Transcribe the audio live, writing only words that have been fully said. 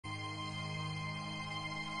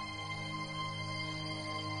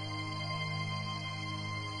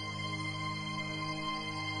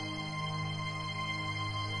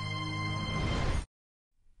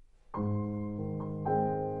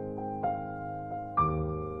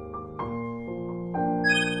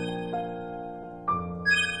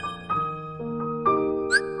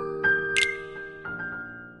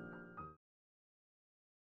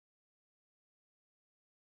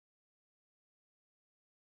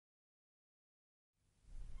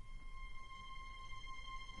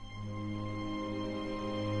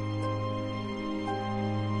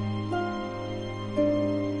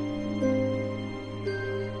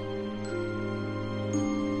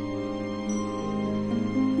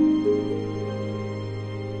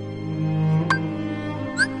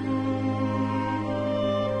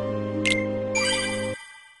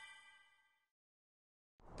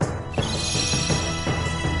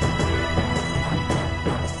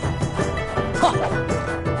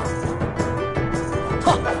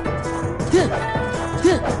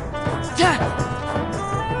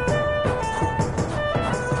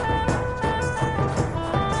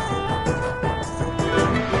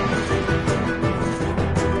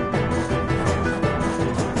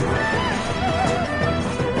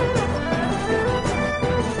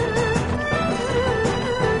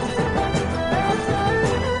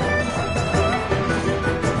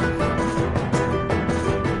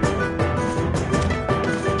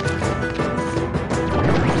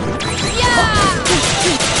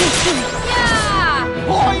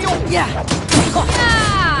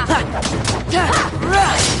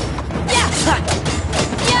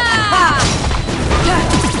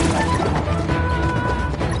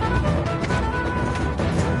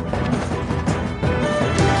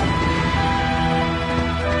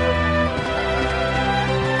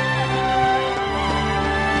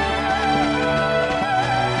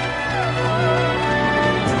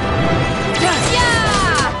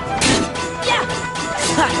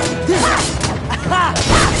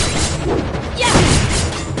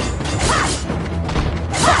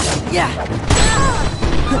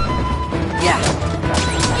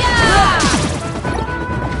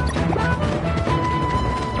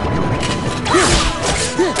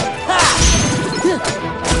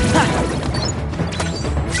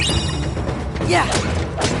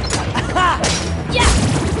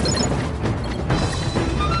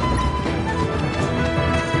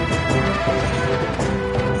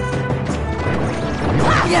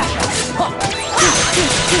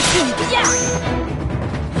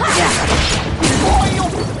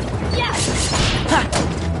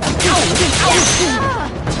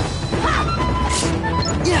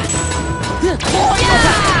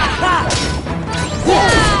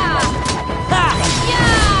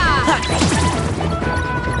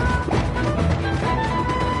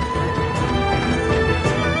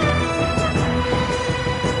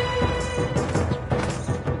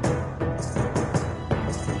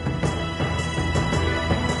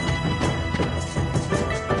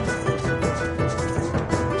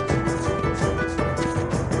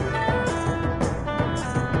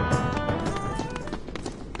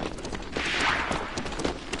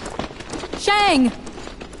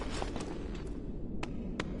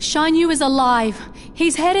Shan Yu is alive.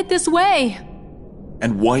 He's headed this way.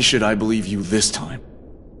 And why should I believe you this time?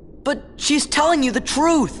 But she's telling you the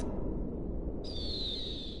truth.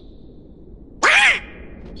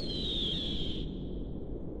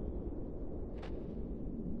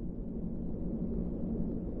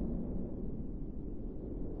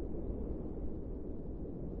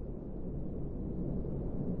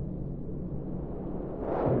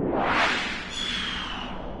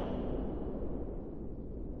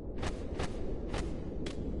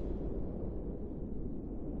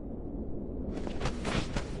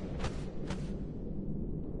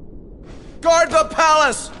 Guard the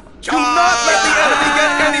palace! Do not let the enemy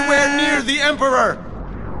get anywhere near the Emperor!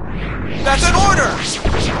 That's an order!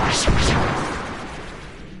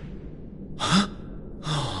 Huh?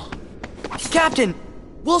 Captain,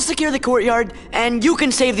 we'll secure the courtyard, and you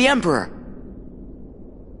can save the Emperor.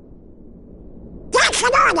 That's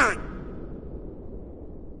an order!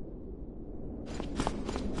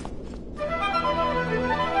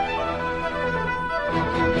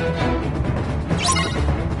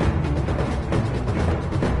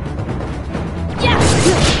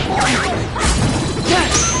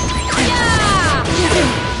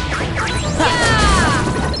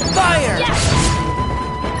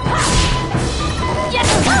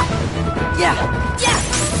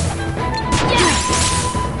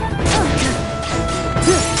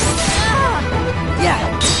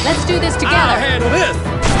 Let's do this together. I'll handle this.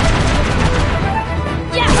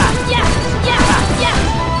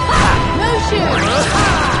 No shoot.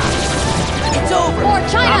 It's over. For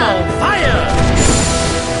China. I'm on fire.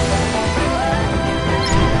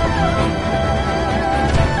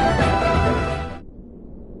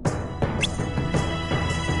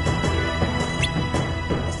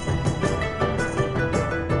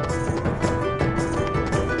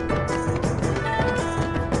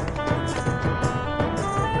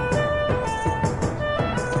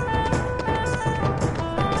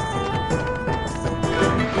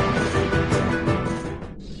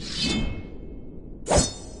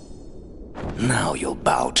 Now you'll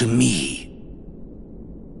bow to me.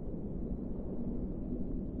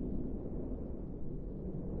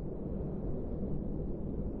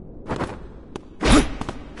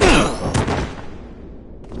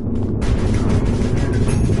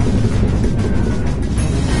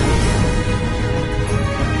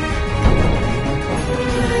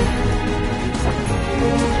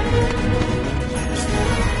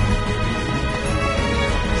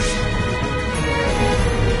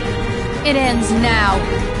 It ends now.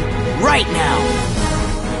 Right now!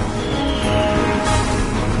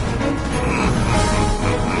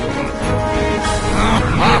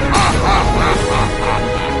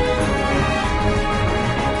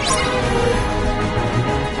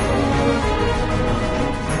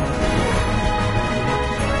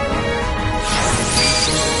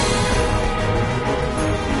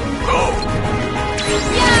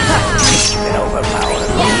 It overpowered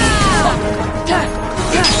me.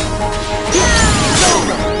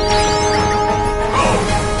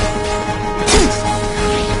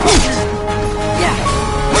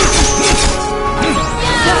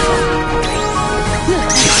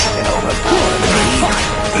 It overpowered me.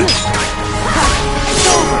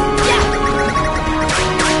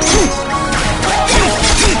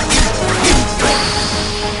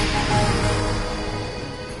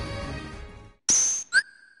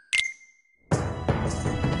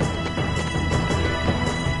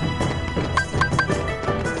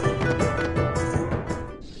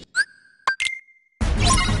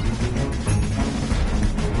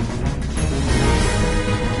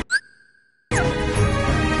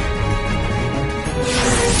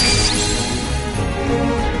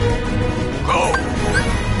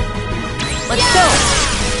 Let's go!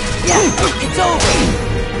 Yeah, it's over!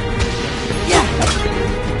 Yeah!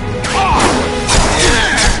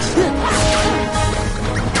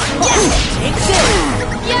 Take this!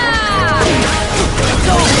 Yeah! It's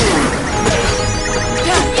over!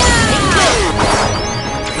 Yeah! Take this!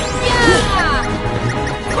 Yeah!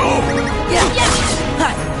 Yeah!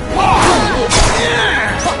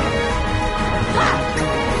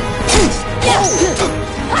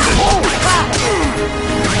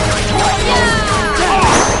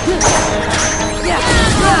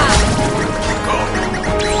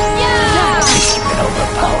 It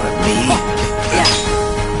overpowered me.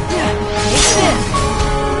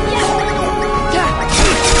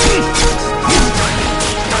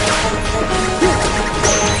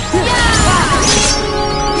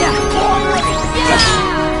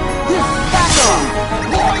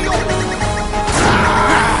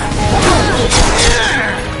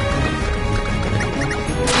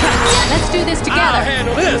 Let's do this together. I'll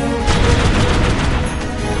handle this!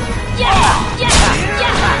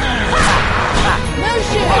 No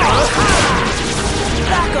shoot!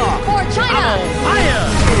 Back off! For China! Fire!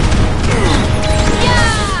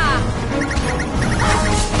 Yeah!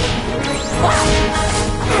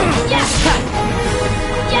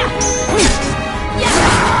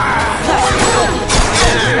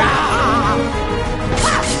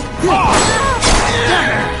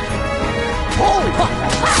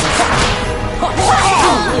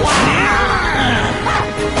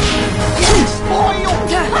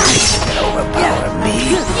 It overpowered me.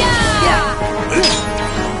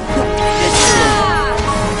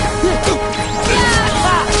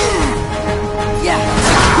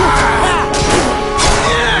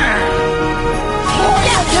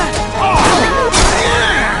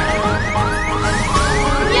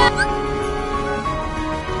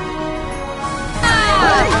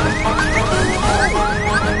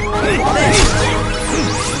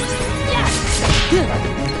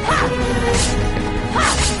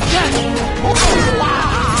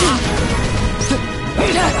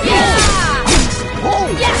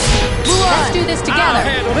 Let's do this I'll together.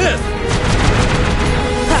 handle this!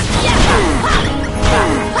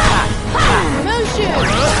 No shoot!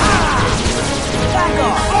 Back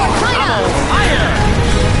off! China! Fire!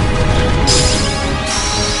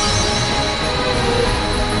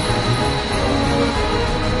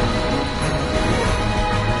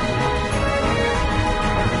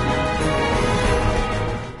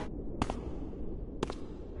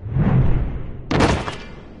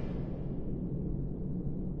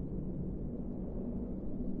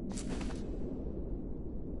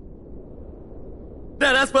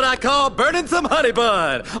 Now that's what I call burning some honey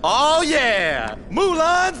bun. Oh yeah!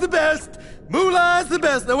 Mulan's the best! Mulan's the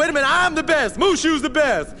best! No, wait a minute, I'm the best! Mushu's the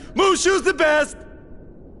best! Mushu's the best!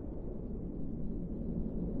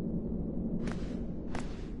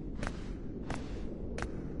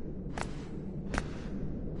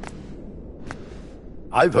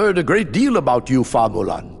 I've heard a great deal about you, Fa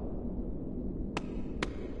Mulan.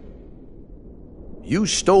 You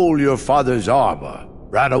stole your father's armor,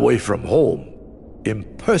 ran away from home,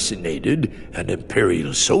 impersonated an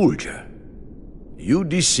Imperial soldier. You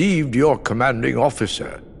deceived your commanding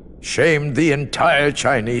officer, shamed the entire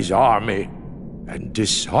Chinese army, and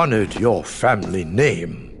dishonored your family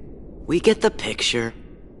name. We get the picture.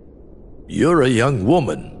 You're a young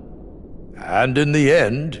woman, and in the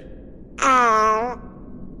end,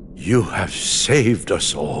 you have saved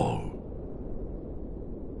us all.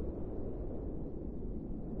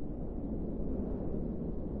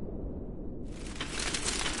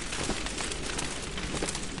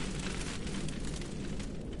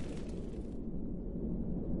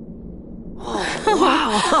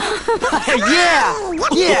 Yeah!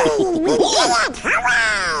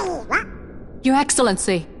 Your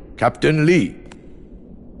Excellency. Captain Lee.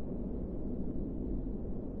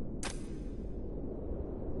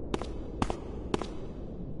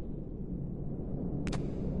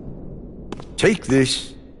 Take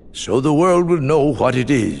this, so the world will know what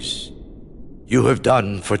it is you have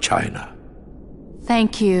done for China.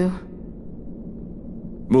 Thank you.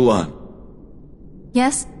 Mulan.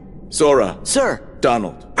 Yes? Sora. Sir!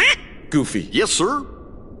 Donald. Goofy. Yes, sir.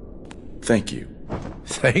 Thank you.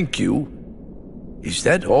 Thank you. Is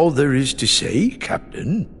that all there is to say,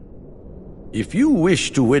 Captain? If you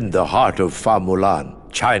wish to win the heart of Fa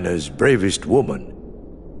Mulan, China's bravest woman,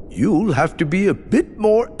 you'll have to be a bit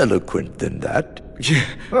more eloquent than that.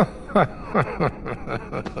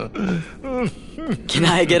 Can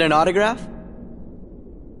I get an autograph?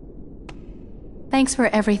 Thanks for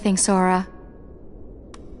everything, Sora.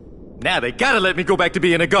 Now they gotta let me go back to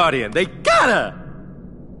being a guardian. They gotta!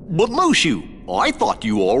 But Mushu, I thought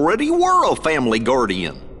you already were a family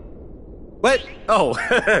guardian. What? Oh,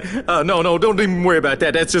 no, don't even worry about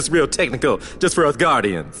that. That's just real technical, just for us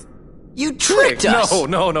guardians. You tricked us!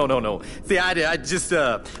 No. See, I just,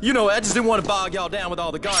 I just didn't want to bog y'all down with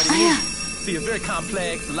all the guardians. See, it's very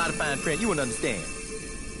complex, a lot of fine print. You wouldn't understand.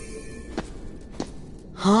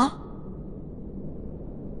 Huh?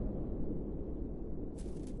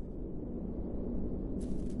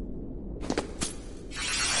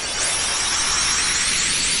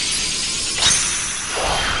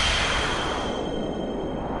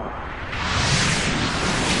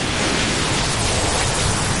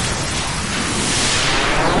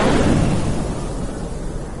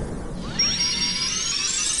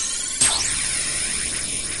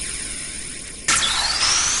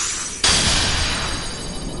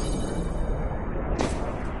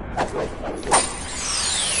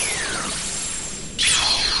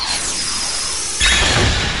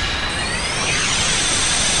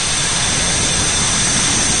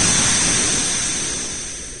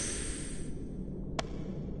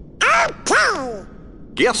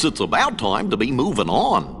 Guess it's about time to be moving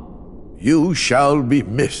on. You shall be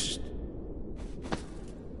missed.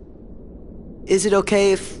 Is it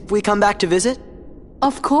okay if we come back to visit?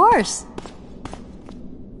 Of course.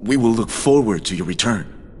 We will look forward to your return.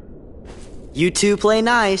 You two play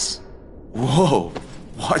nice. Whoa.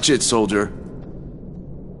 Watch it, soldier.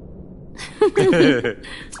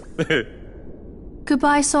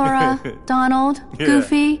 Goodbye, Sora, Donald,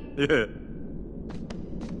 Goofy. Yeah.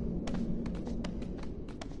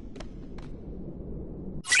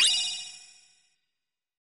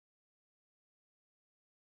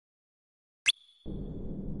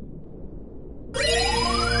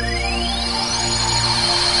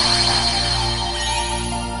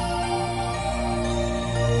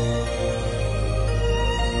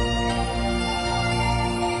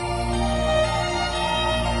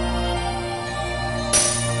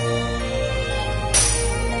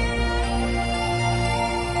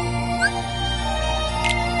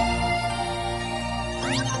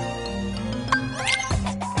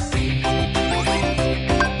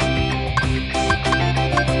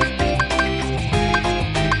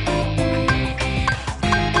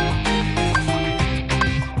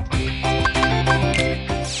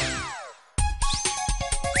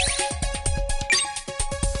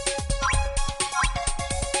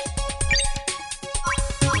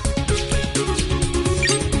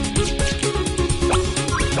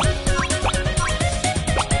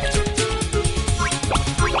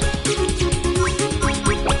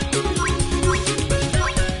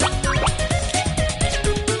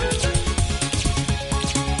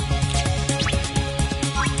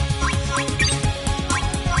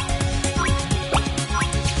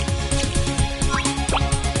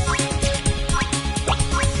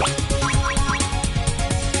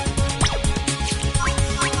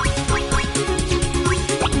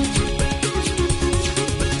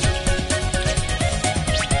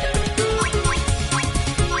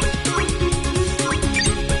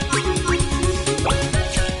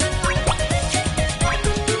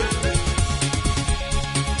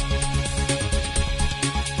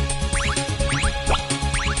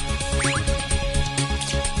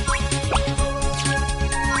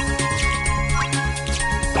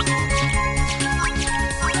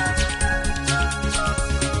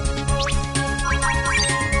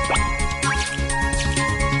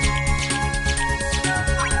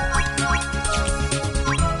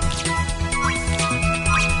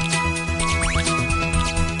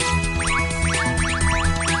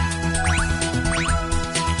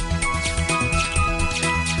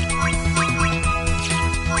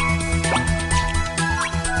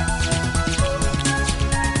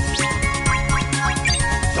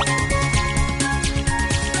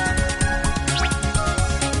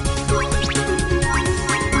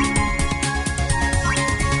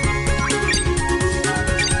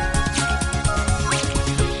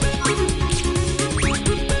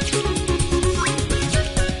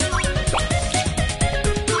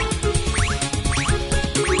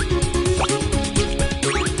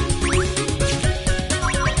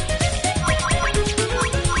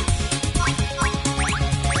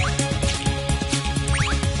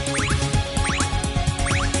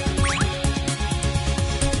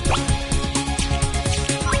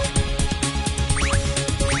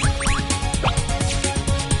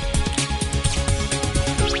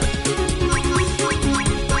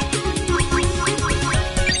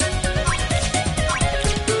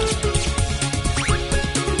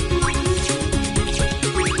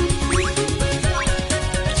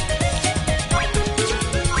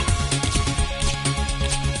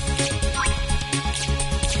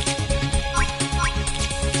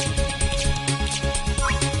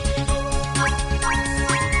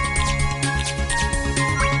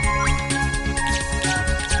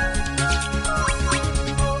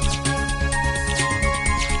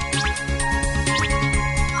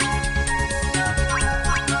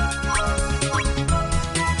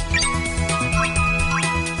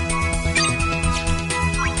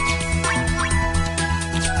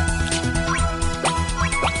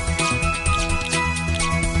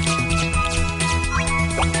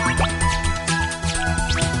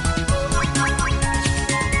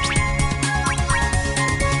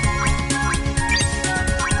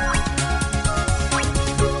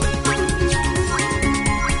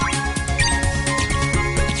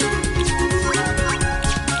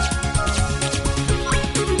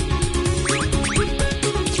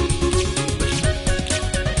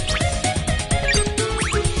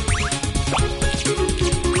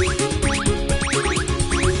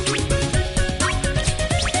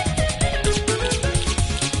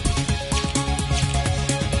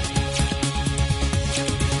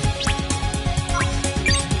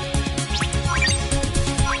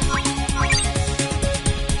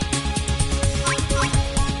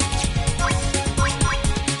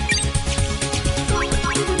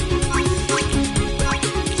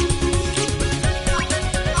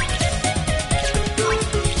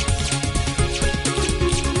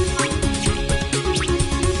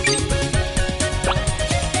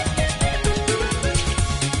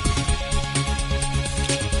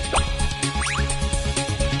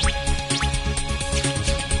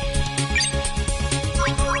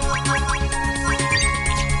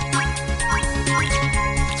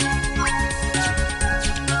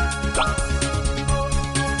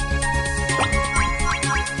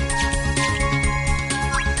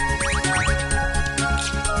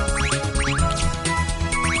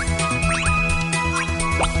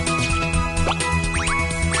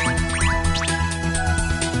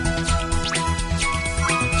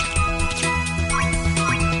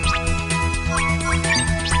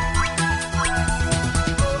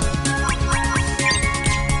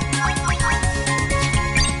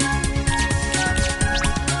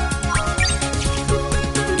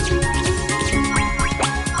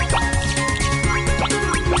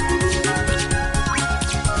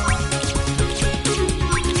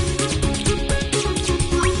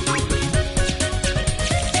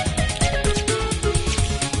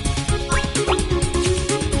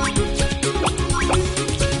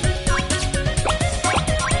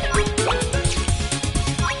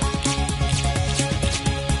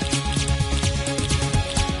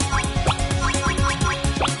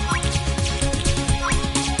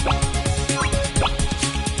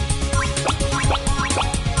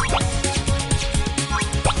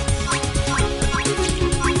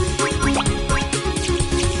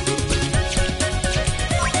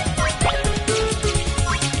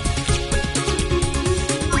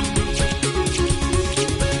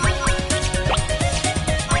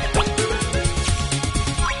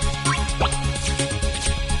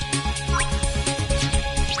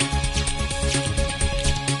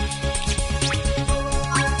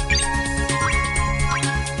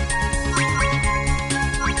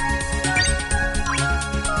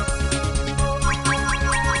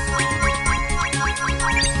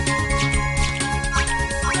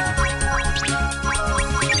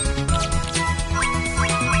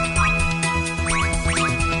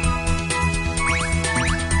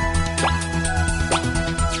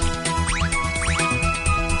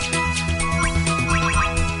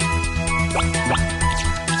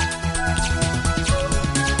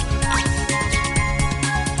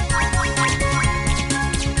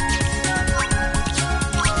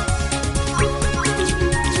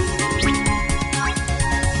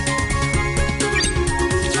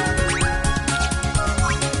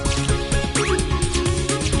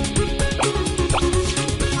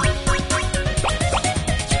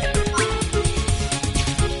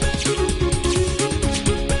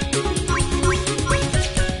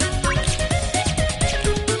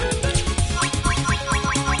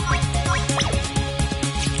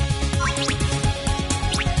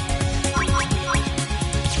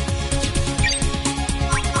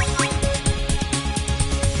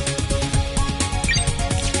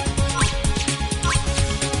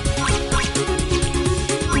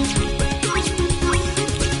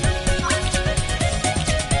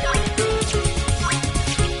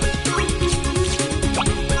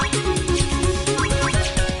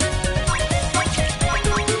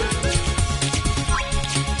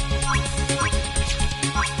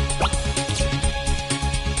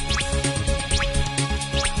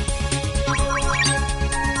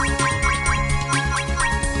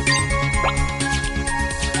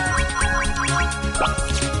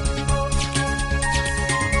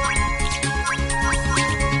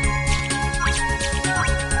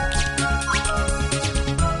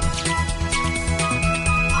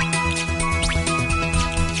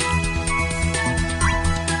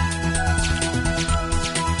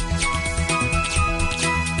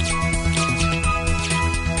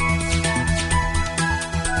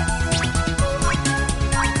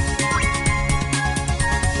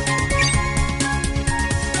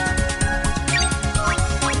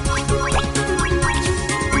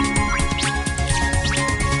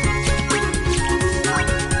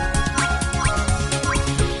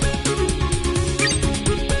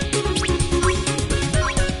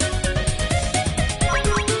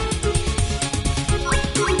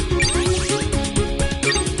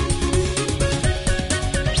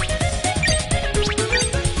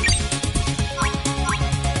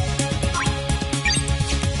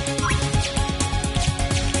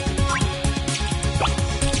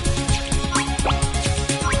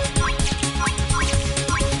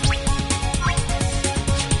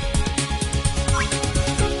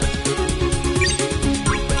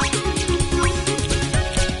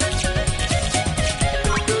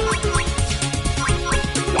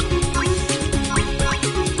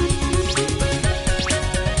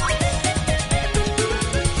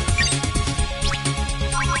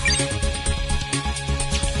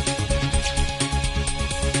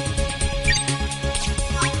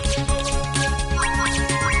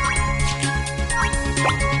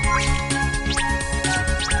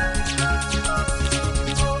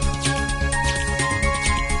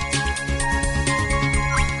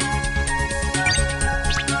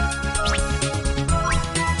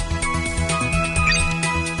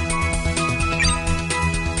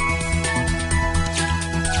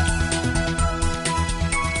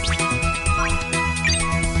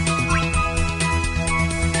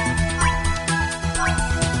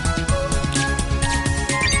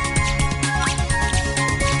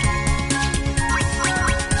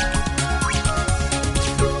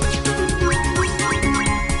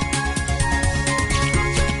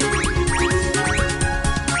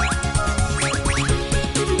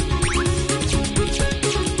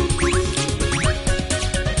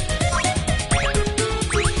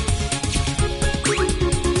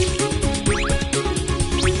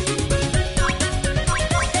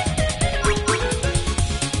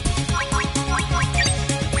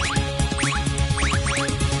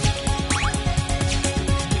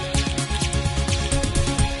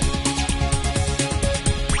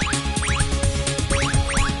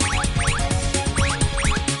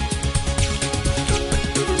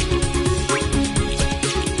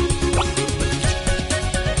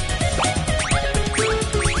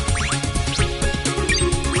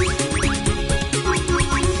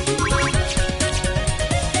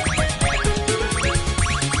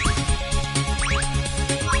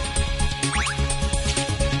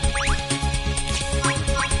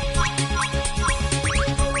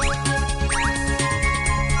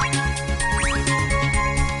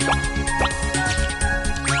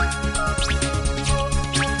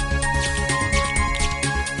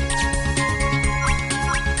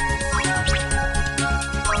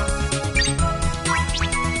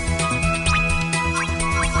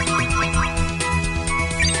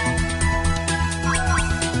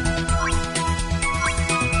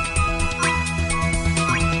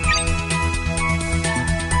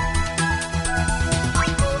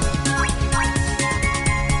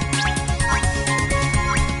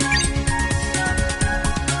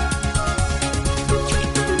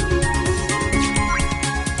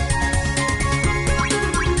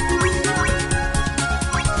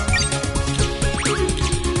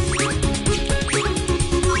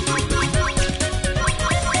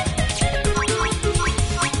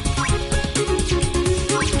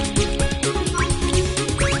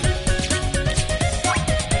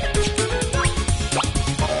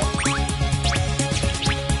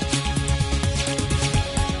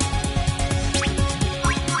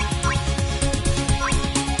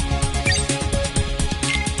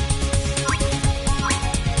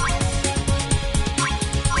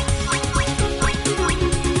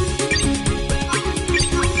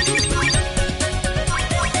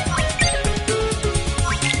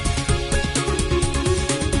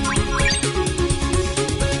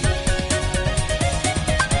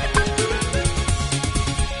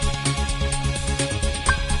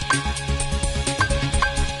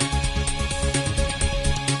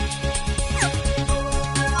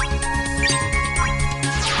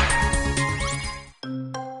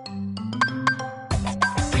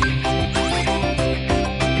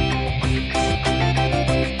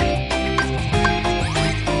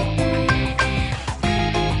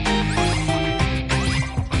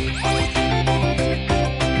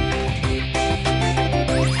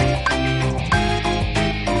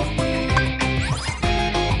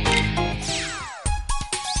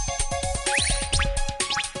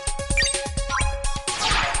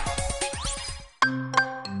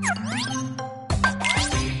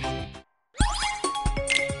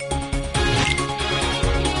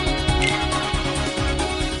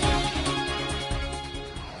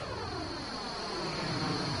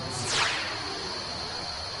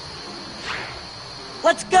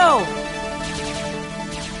 Go!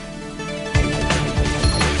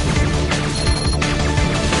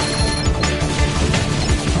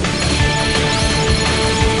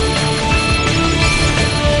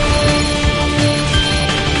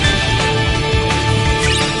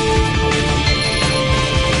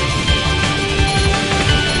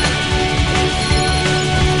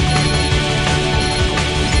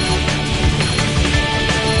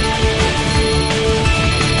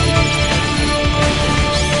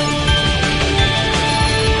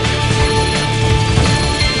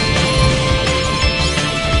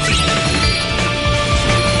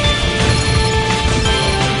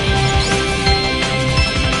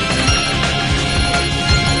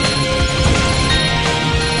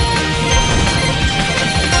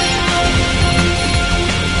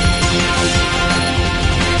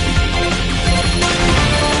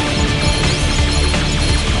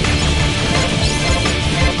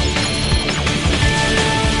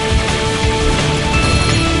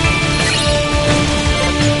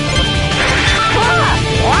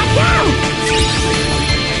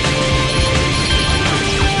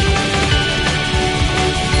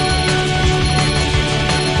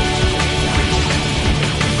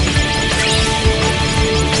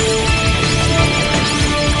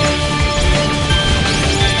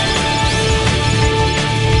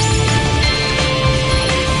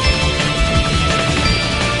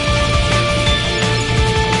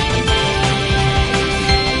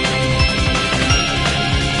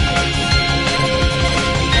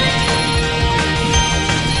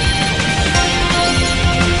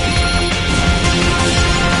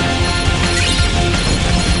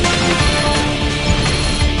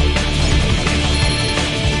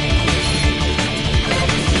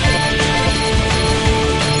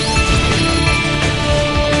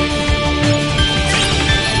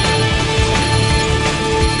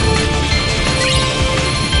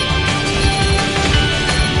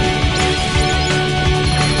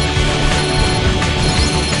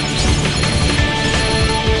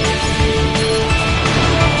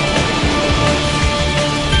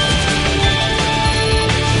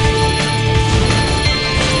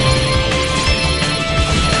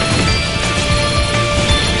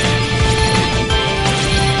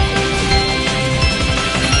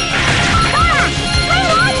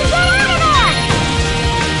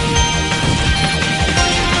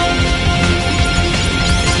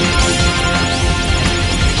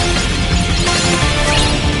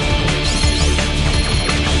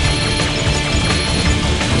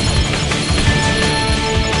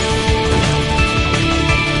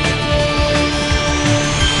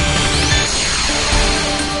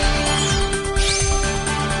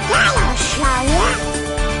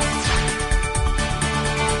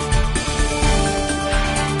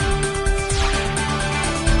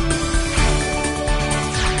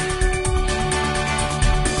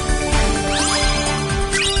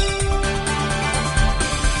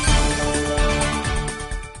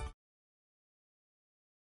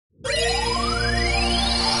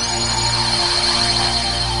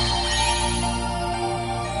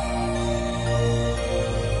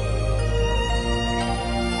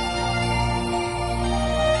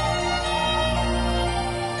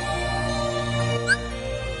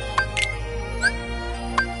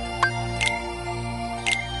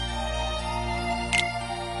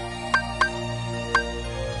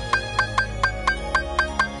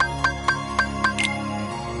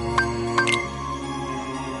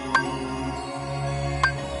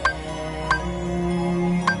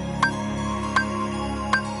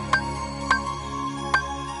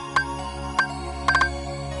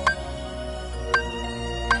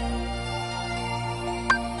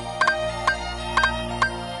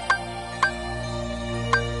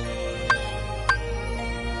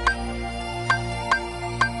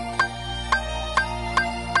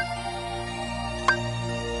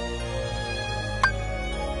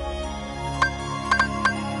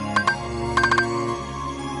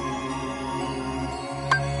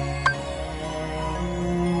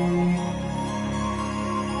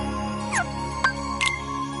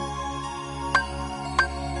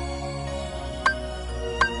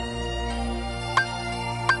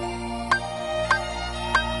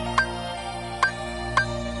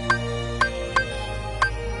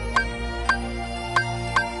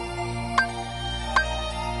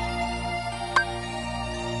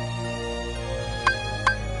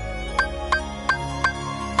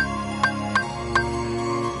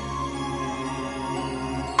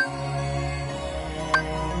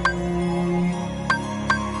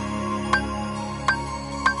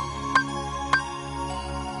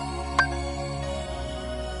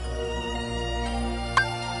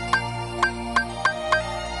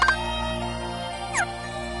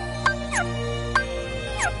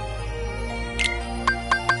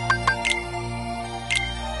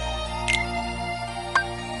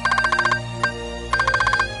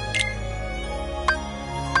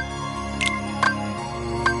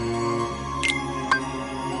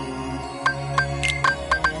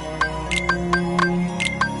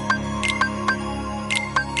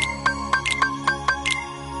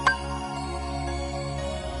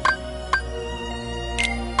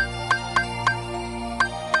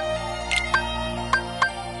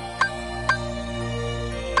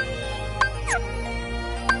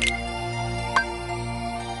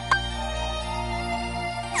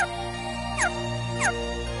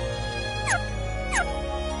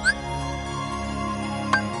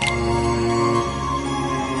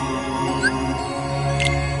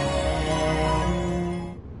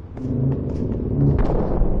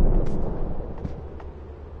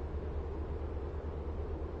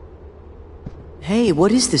 Hey,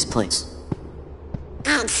 what is this place?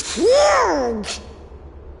 It's huge.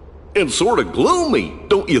 And sort of gloomy,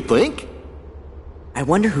 don't you think? I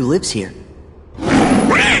wonder who lives here.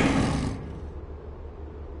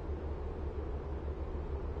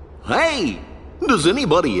 Hey, does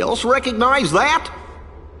anybody else recognize that?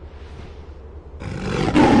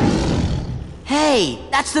 Hey,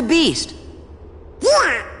 that's the beast!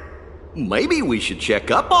 Yeah. Maybe we should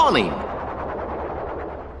check up on him.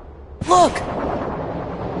 Look!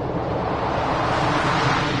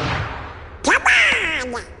 Come on.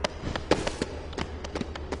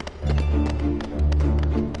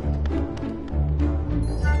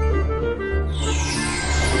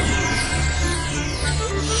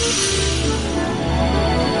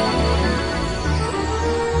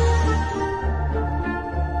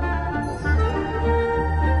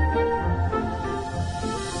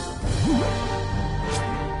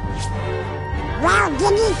 Where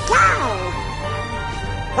did he go?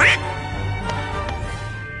 What?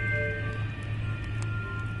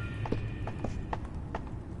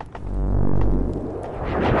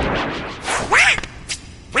 What?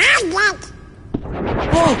 Found it.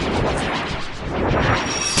 Whoa!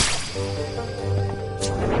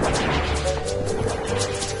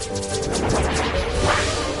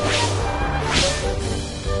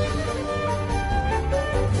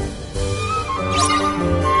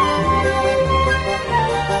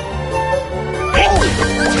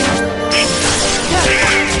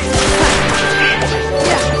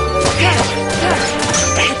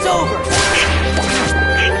 It's over! It's over!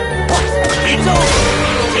 It's over!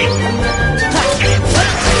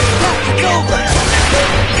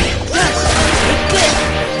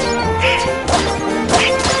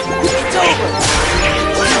 It's over!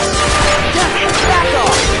 Back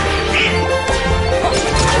off!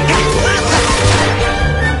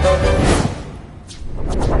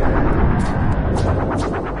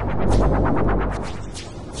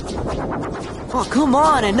 Oh, come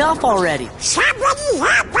on, enough already! Somebody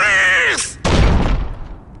help us!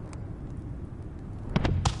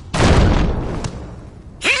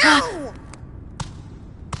 Help!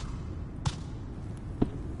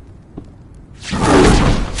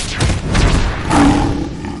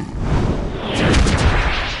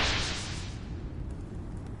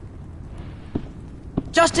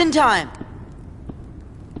 Just in time!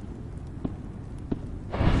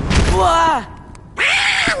 Wah!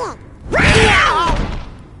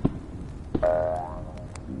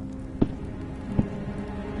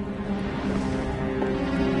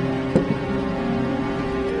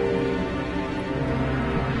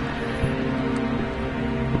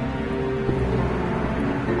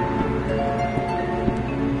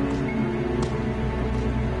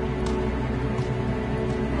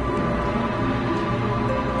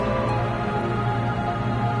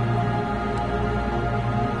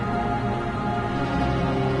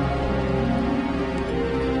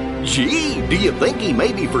 Gee, do you think he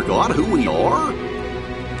maybe forgot who we are?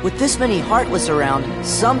 With this many Heartless around,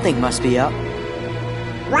 something must be up.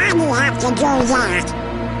 Why do you have to do that?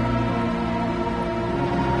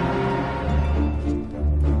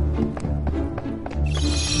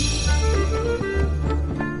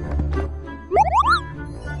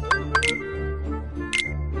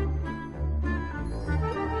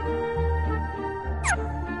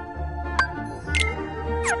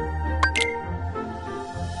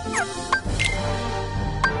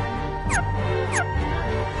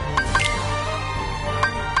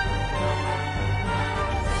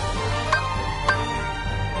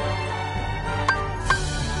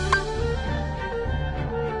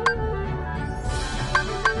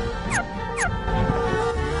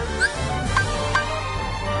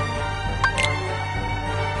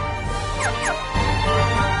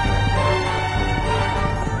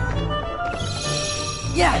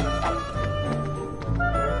 Yeah!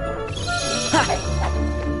 Ha!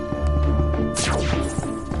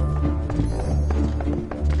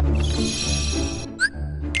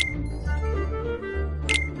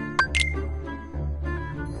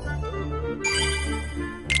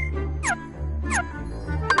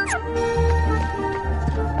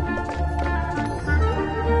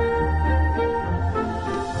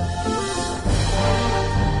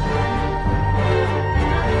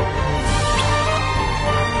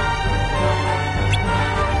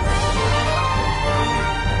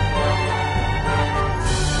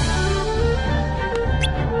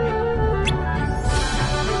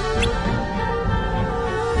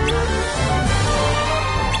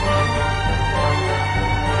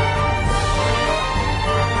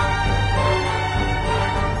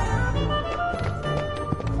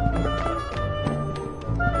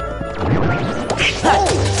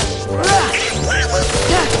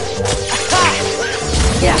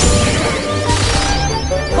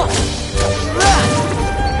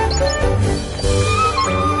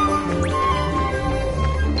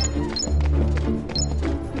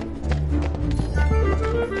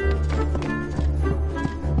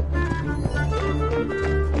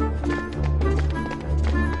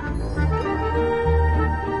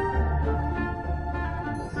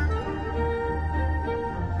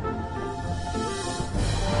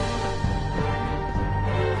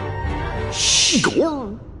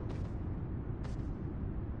 Gore.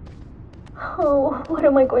 Oh, what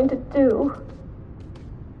am I going to do?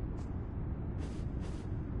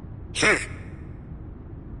 Okay.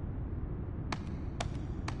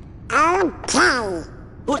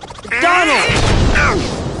 Donald!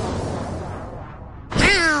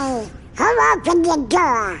 Hey, who opened the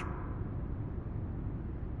door?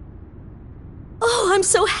 Oh, I'm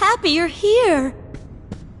so happy you're here.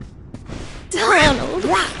 Donald.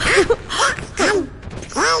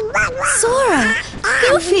 Sora.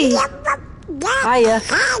 Goofy. Hiya.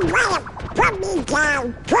 Put me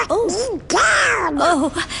down. Put me down.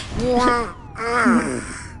 Oh, Yeah.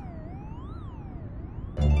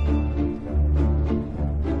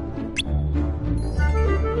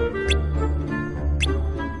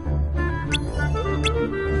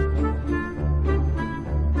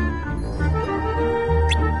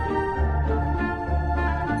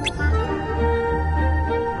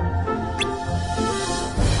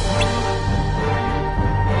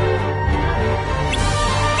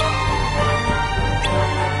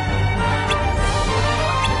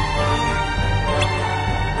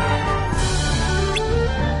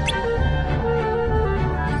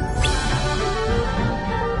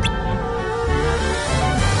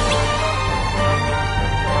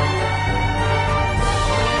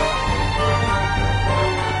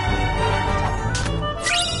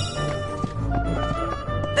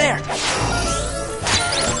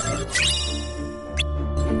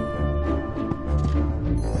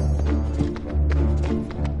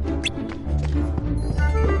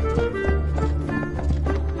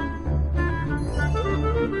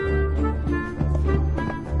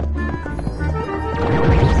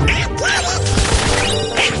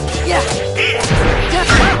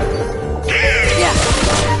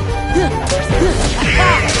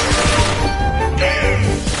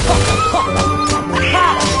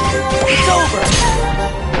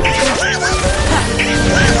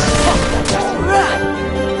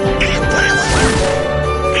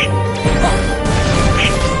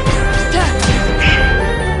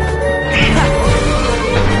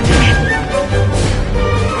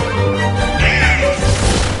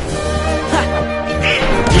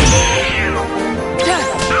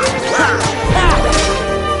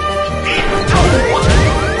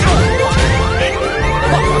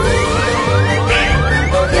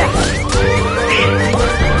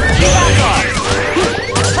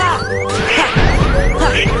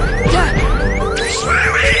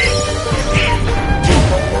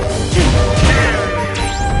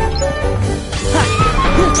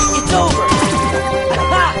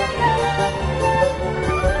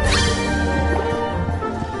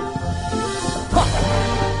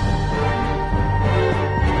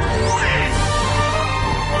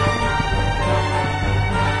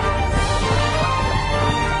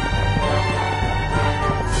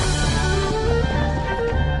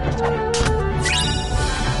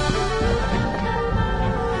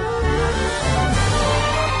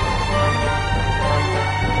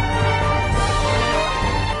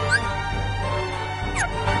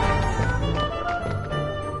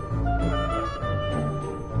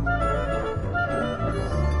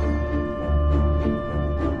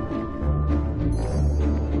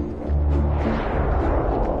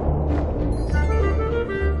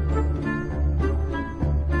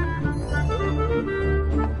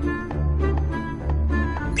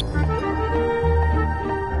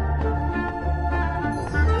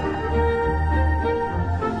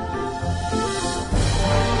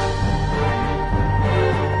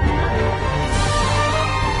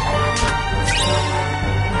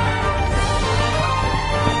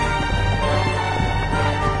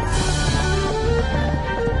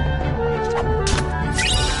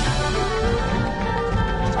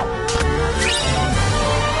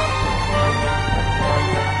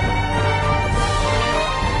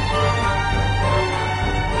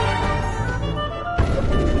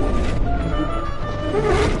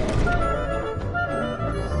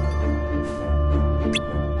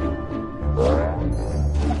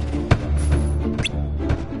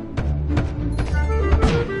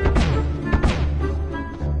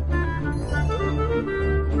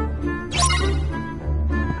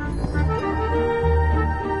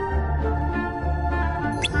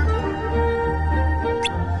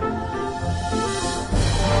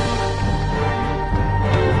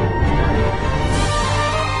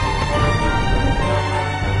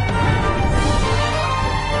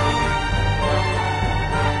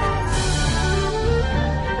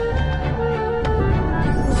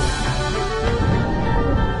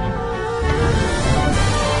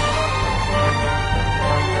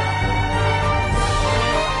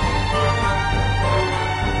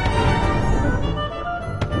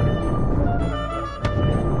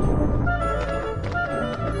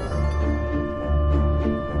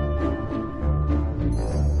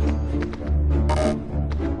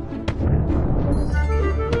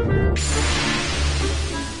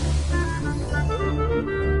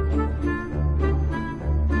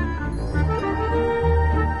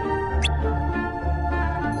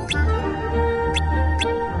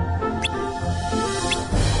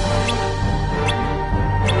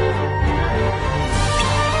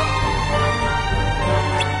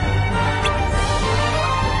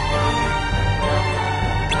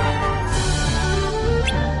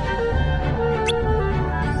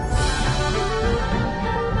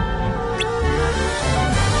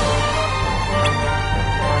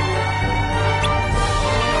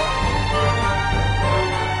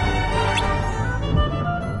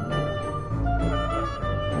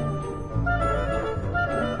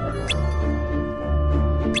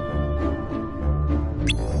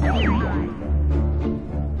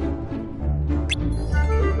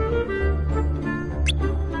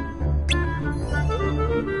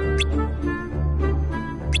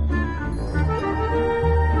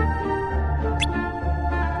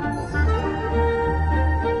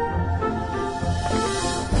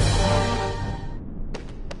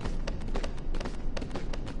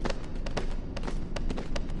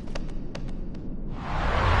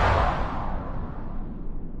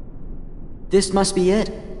 This must be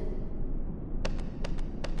it.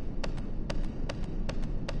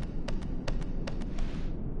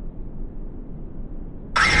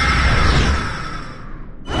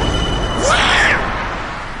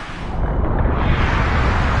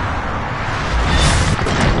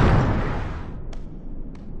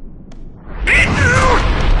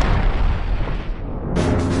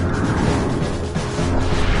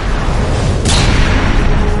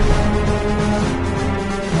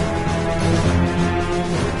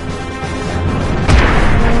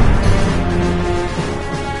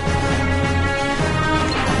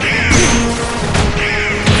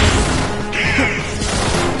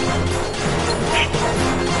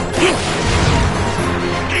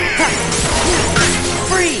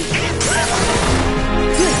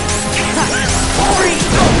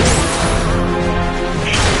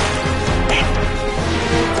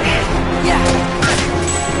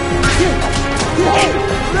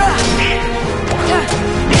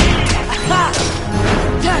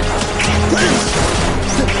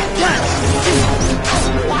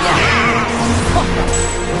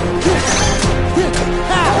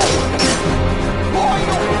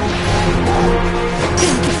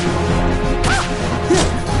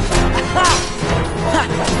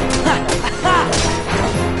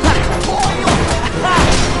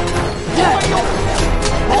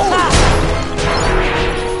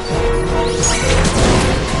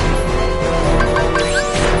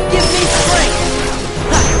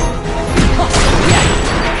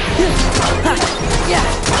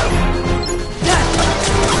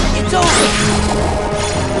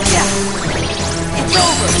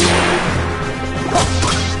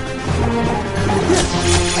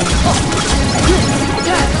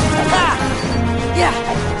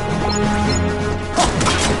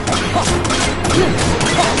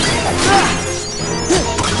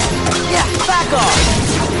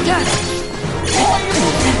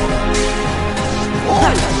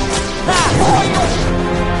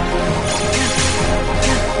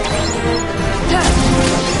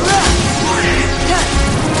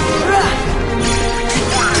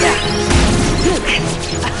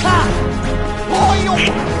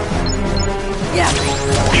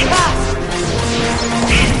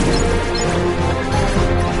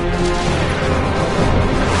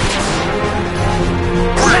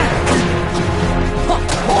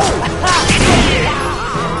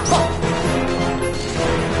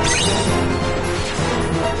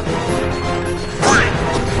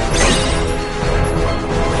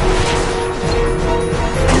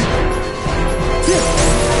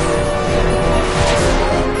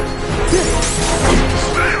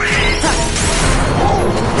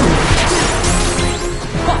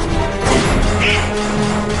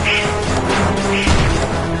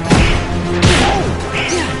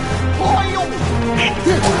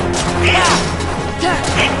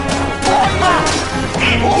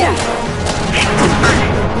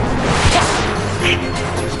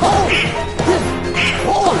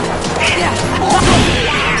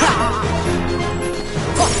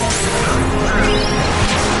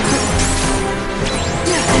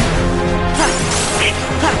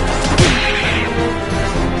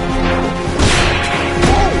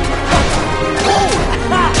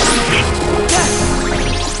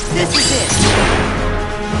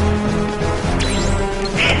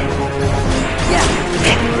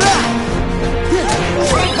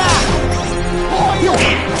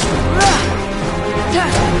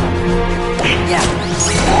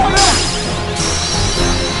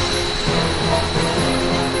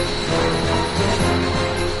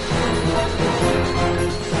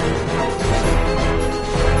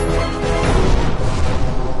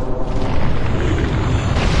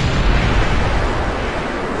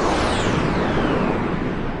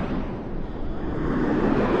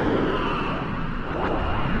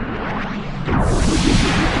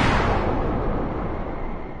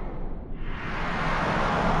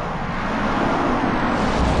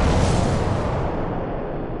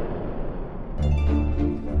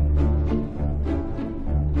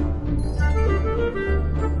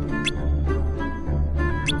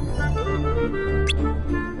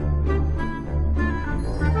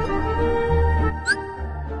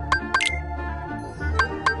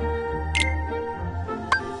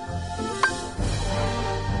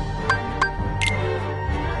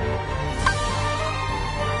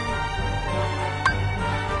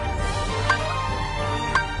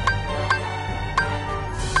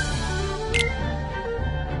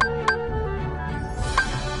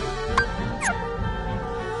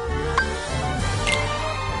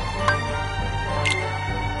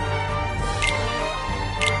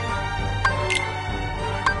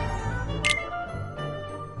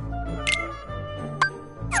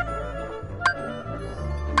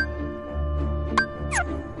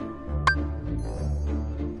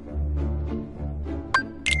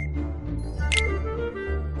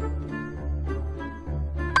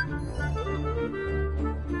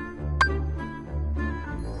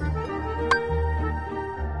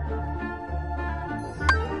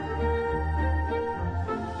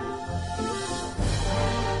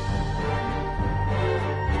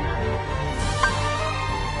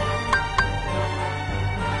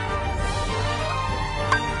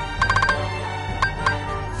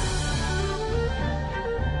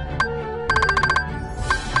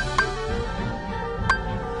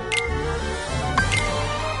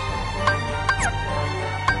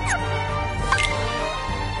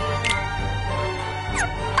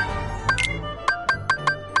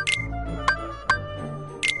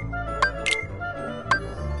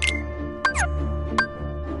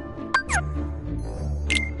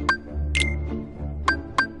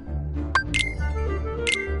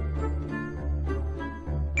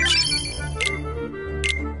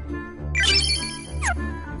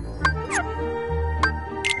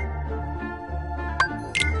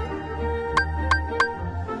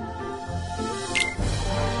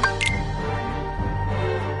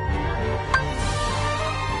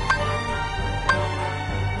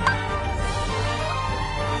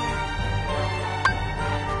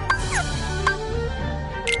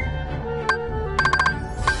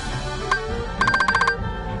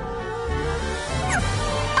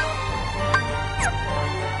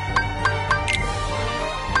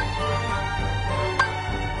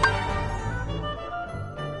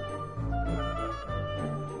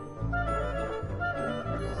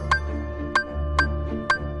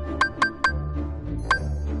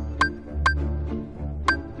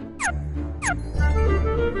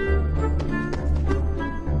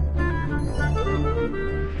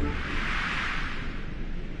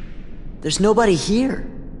 There's nobody here.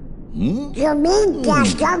 You mean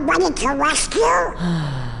there's nobody to rescue?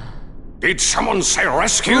 Did someone say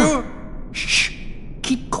rescue? Shh!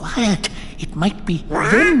 Keep quiet. It might be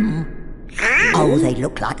them. Oh, they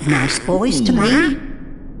look like nice boys to me.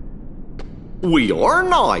 We are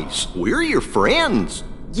nice. We're your friends.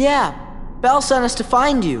 Yeah, Belle sent us to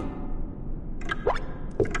find you.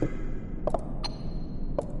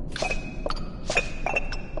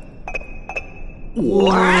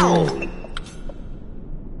 Wow.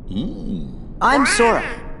 I'm Sora.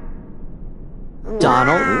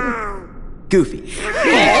 Donald. Goofy.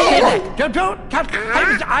 Don't.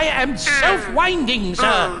 I am self-winding,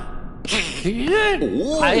 sir.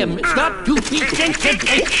 I am not to be.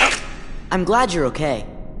 I'm glad you're okay.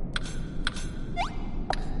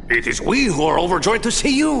 It is we who are overjoyed to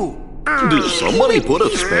see you. Did somebody put a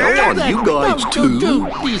spell on you guys too?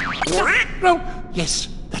 No. Yes,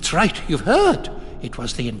 that's right. You've heard. It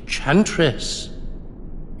was the Enchantress.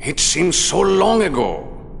 It seems so long ago.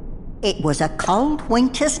 It was a cold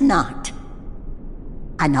winter's night.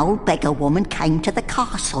 An old beggar woman came to the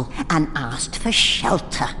castle and asked for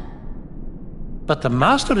shelter. But the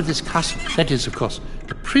master of this castle, that is, of course,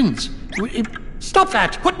 the prince... Stop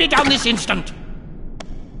that! Put me down this instant!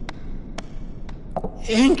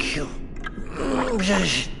 Thank you.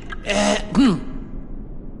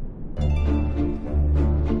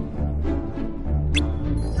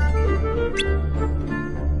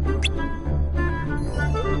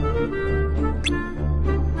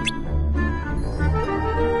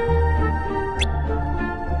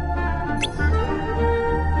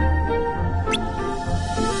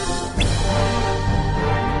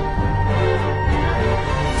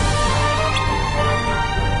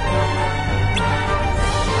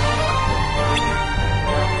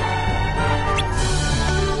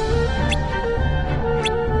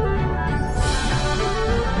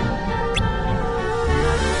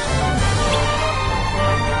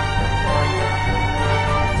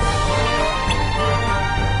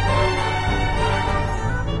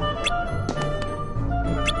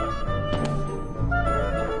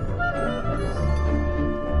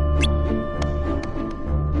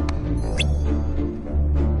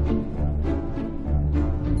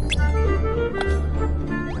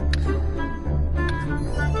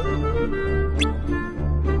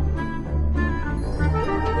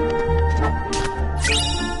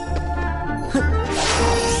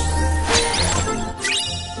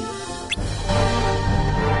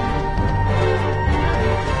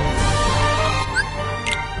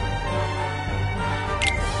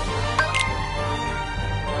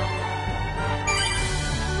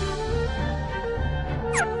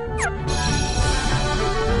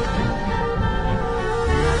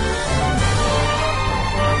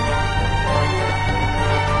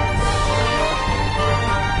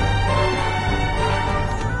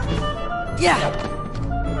 Yeah.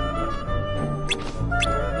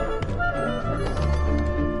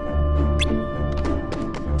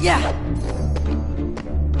 Yeah.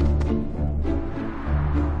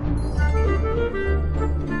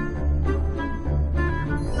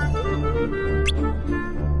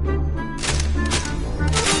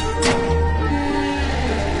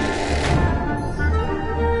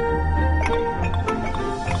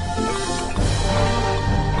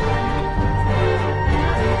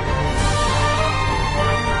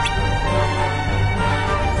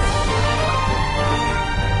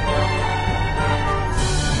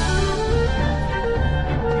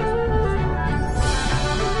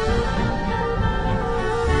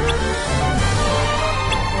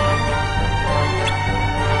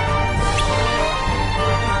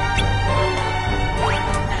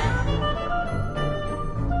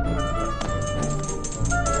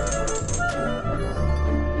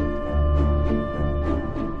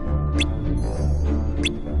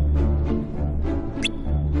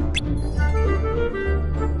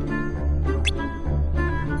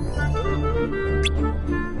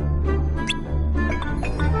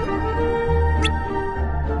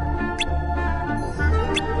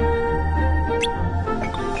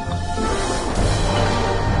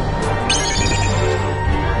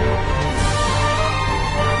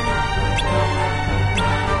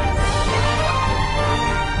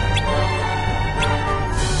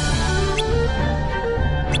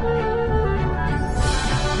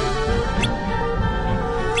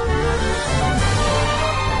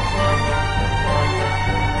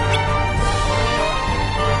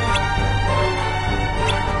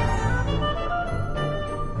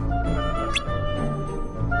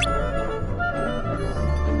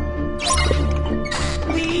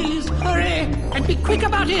 And be quick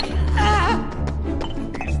about it!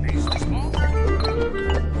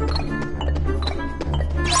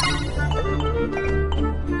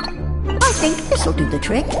 think this'll do the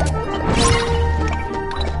trick.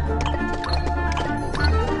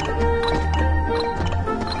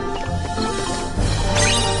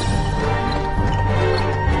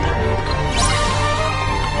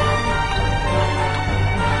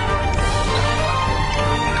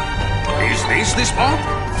 Is this the spot?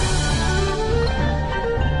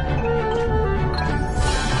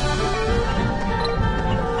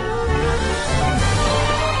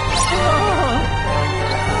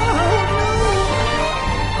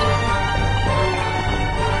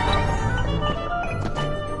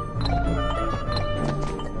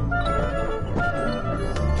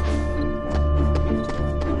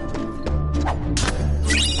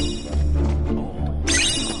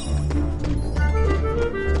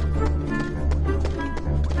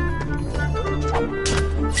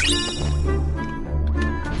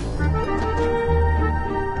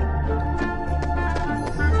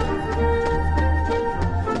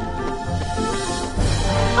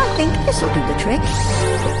 I think this'll do the trick. Please,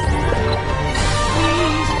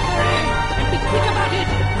 hurry, and be quick about it.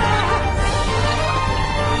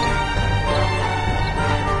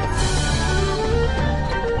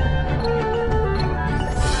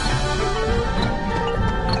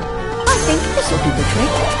 I think this'll do the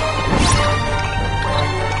trick.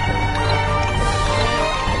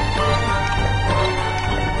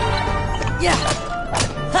 Yeah.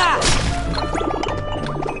 Ha!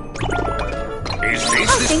 Is this I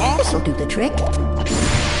the think spot? this'll do the trick.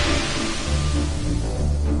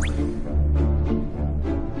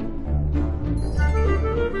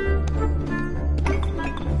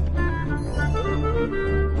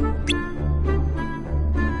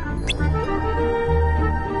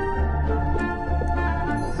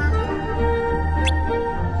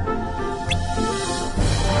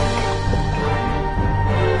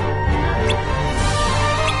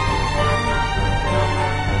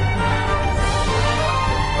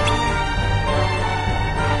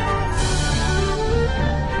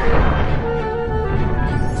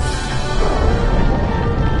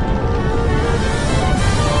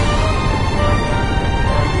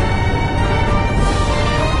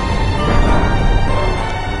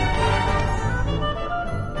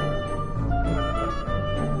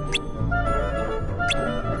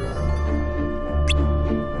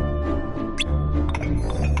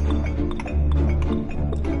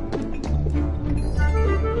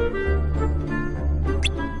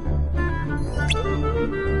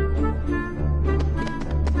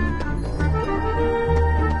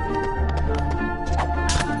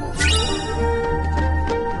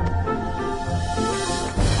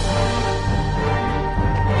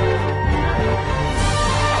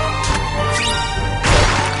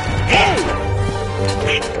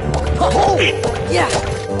 Yeah.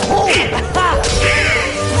 Ha!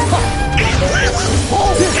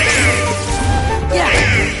 Yeah.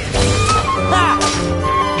 Ha!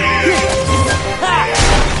 Ha!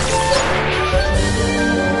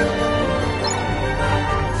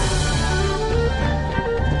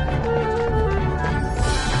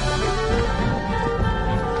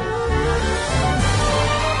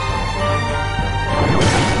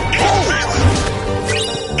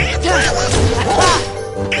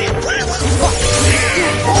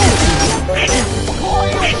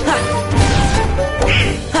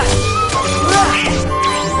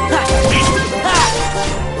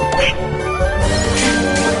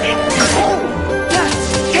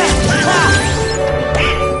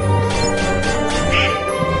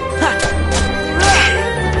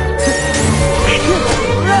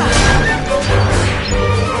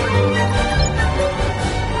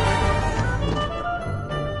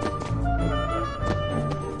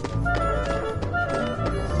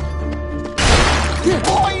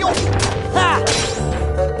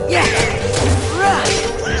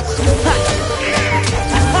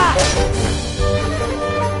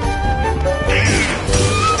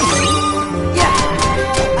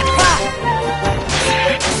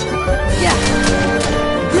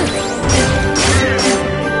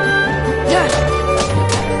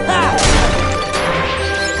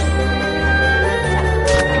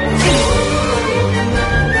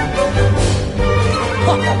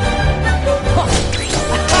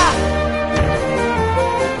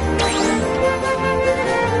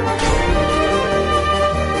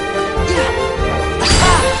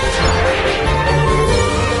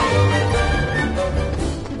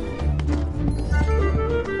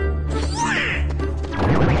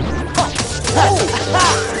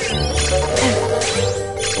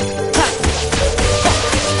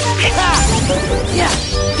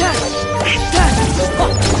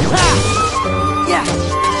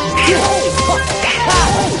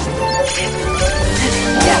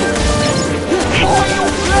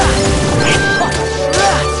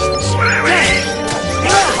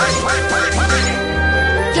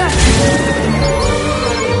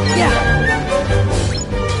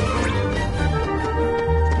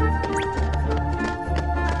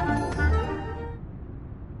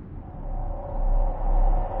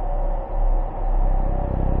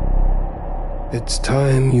 It's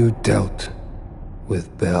time you dealt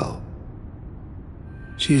with Belle.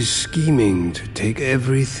 She's scheming to take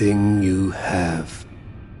everything you have.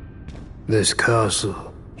 This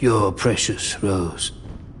castle, your precious Rose,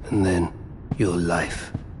 and then your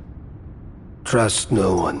life. Trust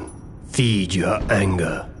no one. Feed your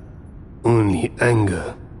anger. Only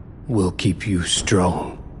anger will keep you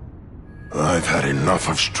strong. I've had enough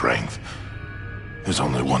of strength. There's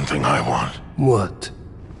only one thing I want. What?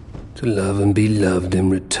 To love and be loved in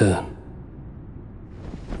return.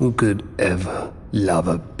 Who could ever love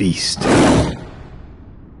a beast?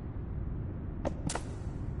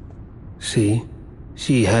 See?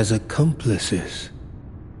 She has accomplices.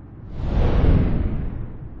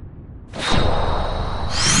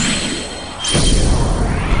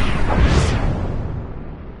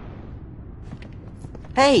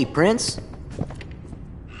 Hey, Prince.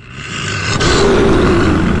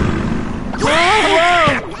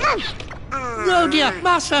 Oh dear,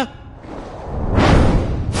 Master!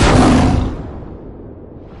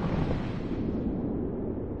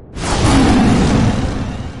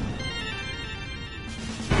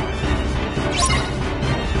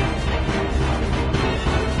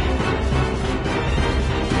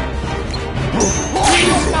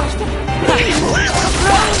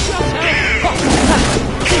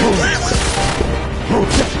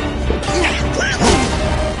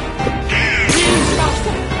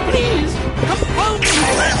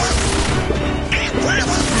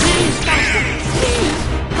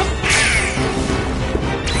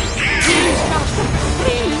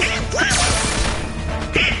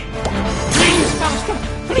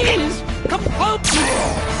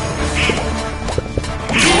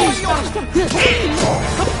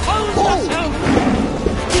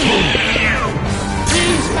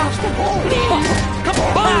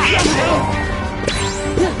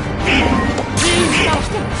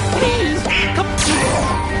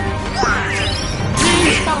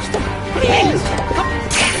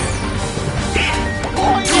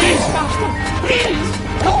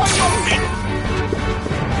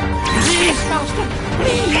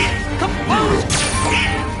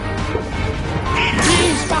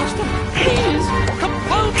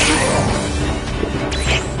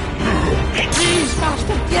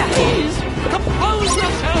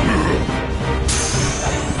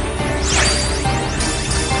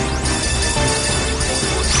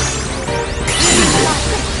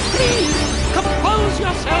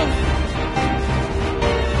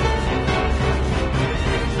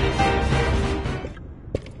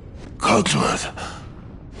 Cogsworth,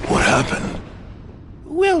 what happened?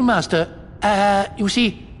 Well, Master, you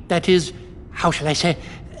see, that is, how shall I say,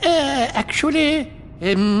 actually,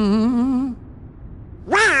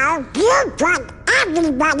 Well, you put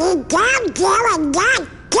everybody down there in that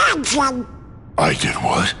dungeon. I did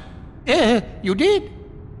what? You did?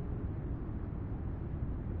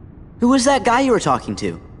 Who was that guy you were talking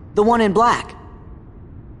to? The one in black?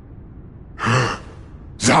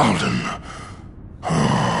 Zaldin.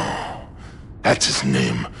 Oh, that's his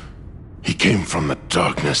name. He came from the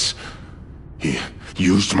darkness. He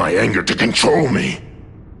used my anger to control me.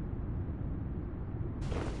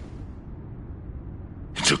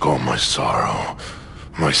 He took all my sorrow,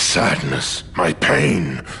 my sadness, my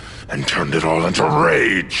pain, and turned it all into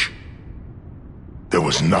rage. There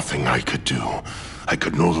was nothing I could do. I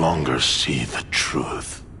could no longer see the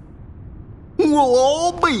truth. We'll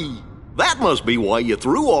all be. That must be why you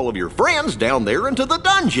threw all of your friends down there into the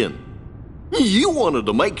dungeon. You wanted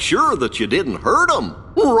to make sure that you didn't hurt them,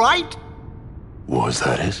 right? Was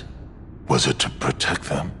that it? Was it to protect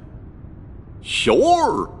them?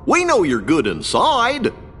 Sure. We know you're good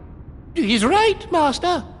inside. He's right,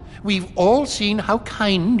 Master. We've all seen how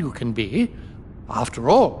kind you can be. After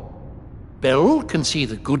all, Belle can see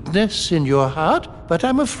the goodness in your heart, but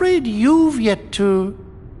I'm afraid you've yet to...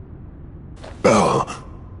 Belle.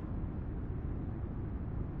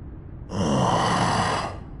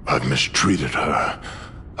 Oh, I've mistreated her.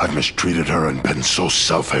 I've mistreated her and been so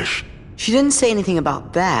selfish. She didn't say anything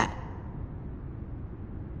about that.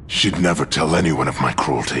 She'd never tell anyone of my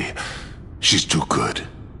cruelty. She's too good.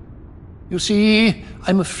 You see,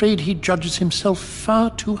 I'm afraid he judges himself far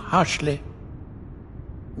too harshly.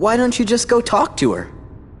 Why don't you just go talk to her?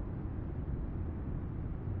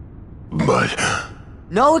 But...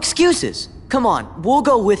 No excuses. Come on, we'll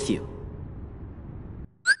go with you.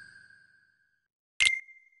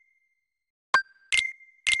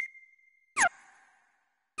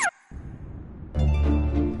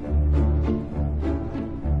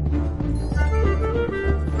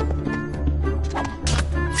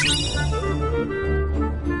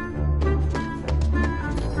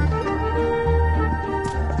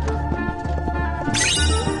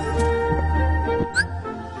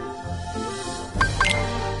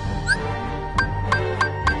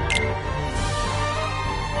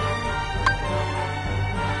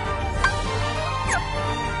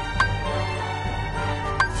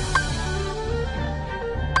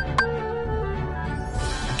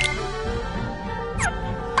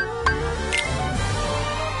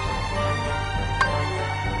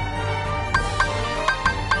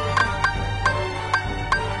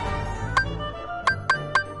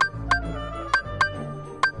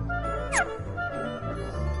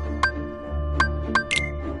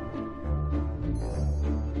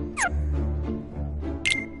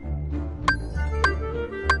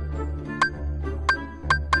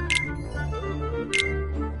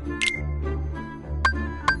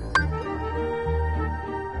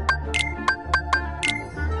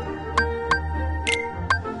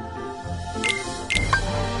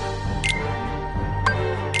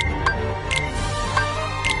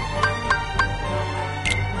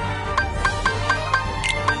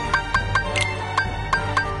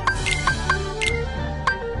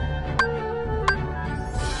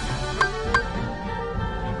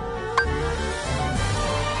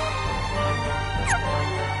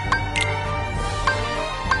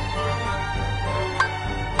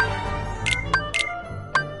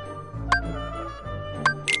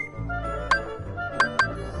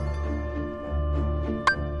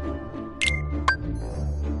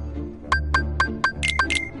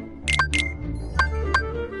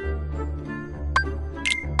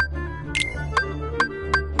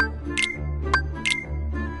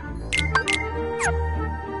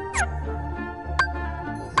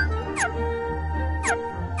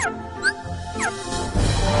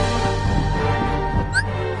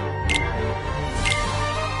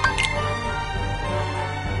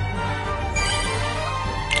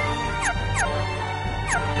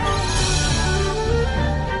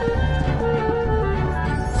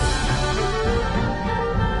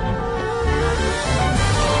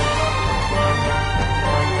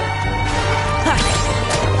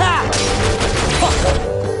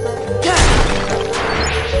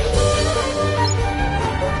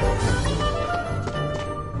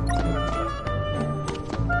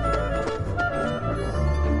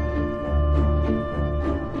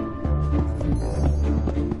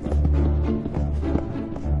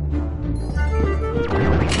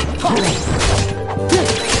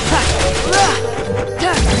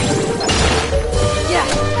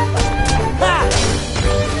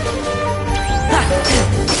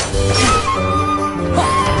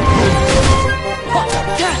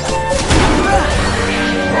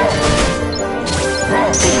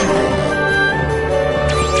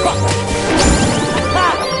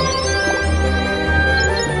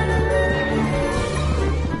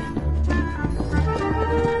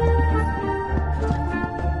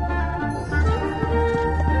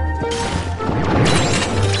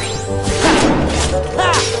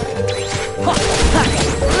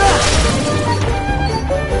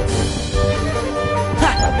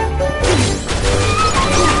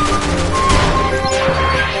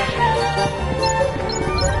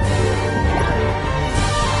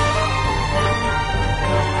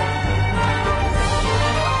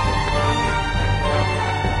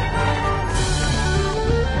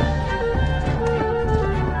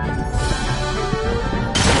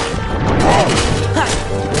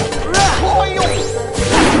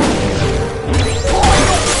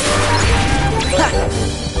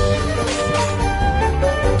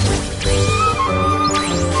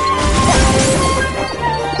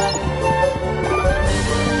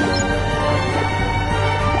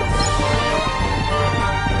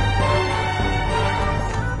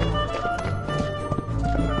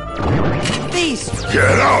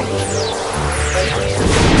 Get out!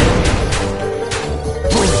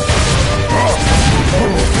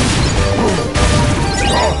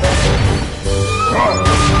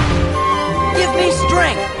 Give me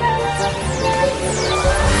strength!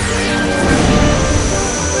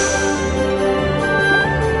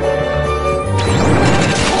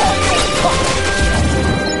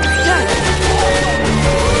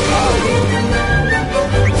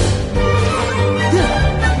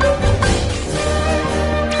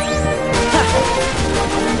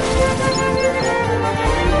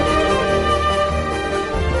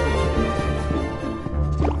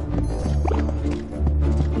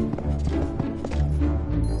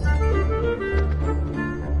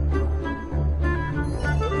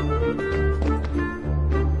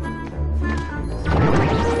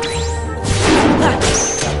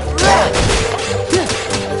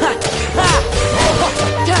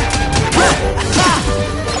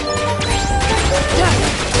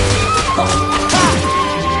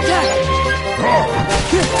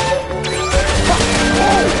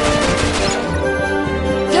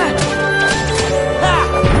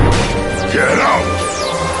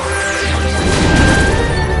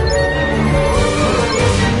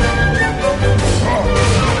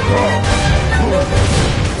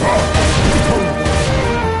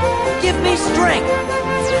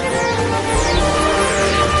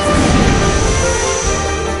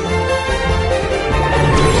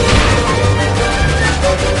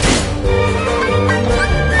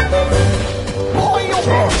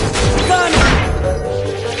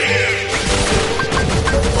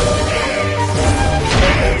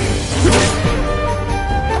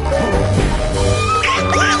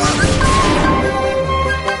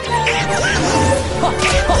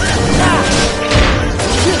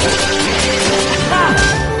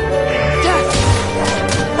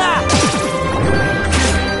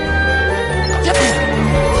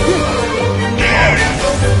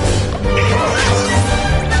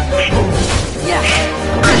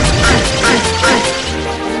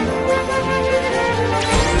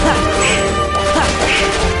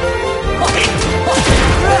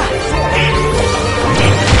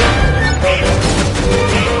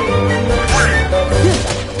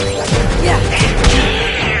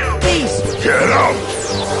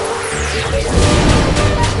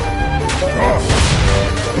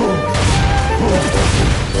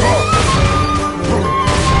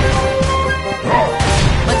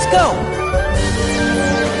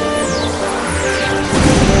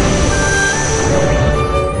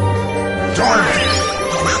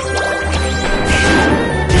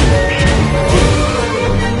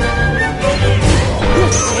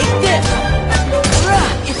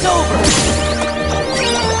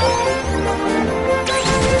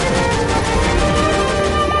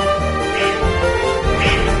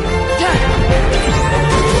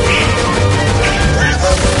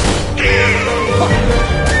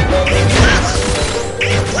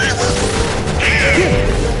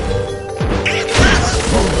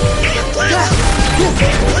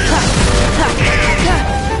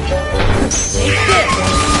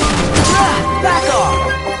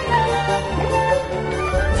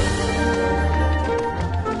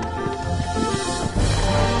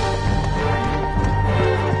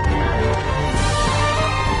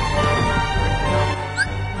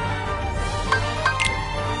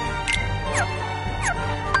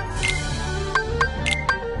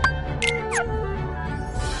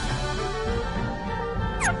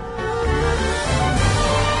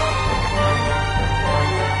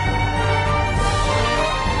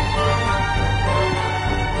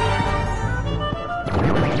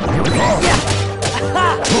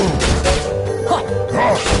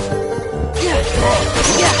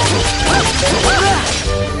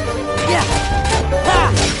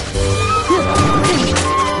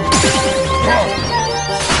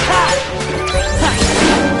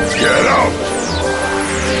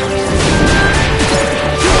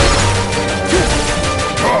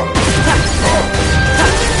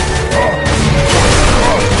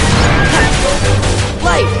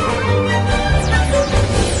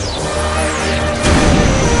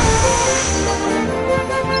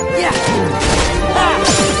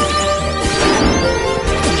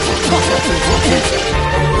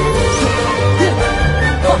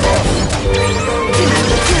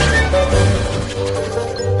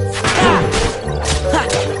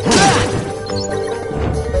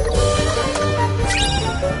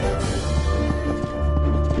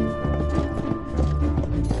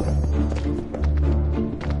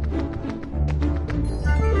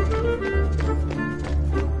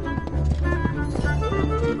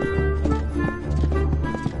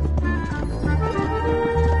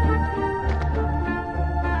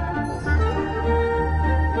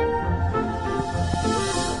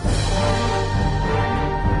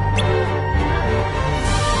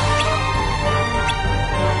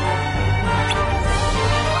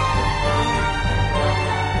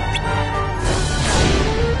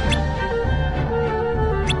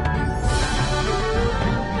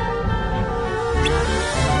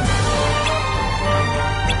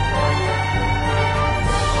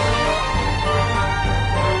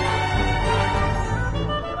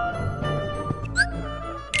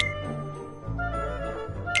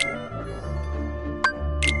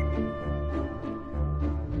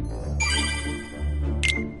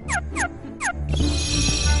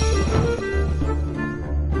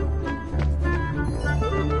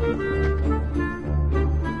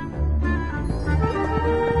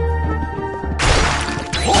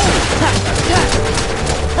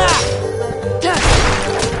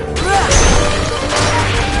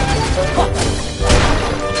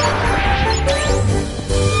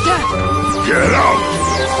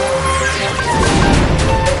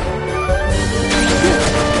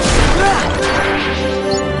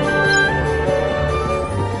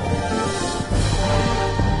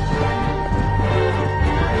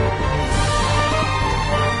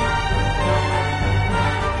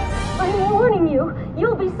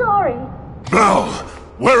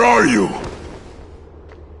 are you?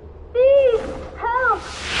 Steve! Help!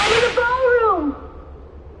 I'm in the ballroom!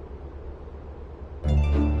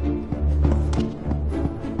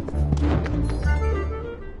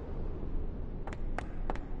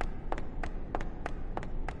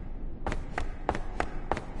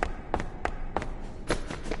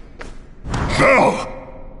 Belle!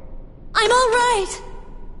 I'm all right.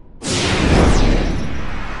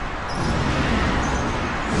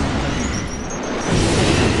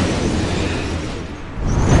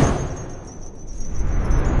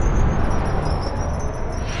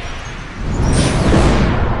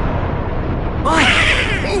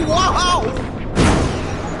 Wow!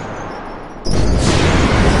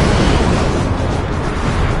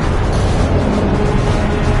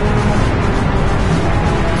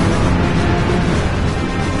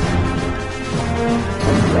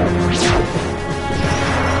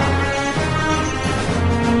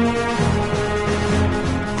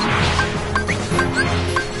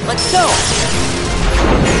 Let's go!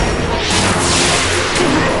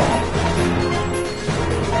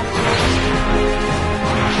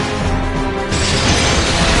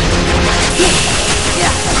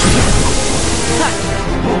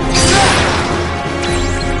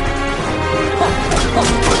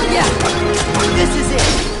 Yeah, this is it.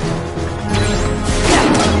 Yeah,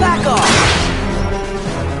 back off.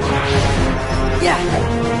 Yeah.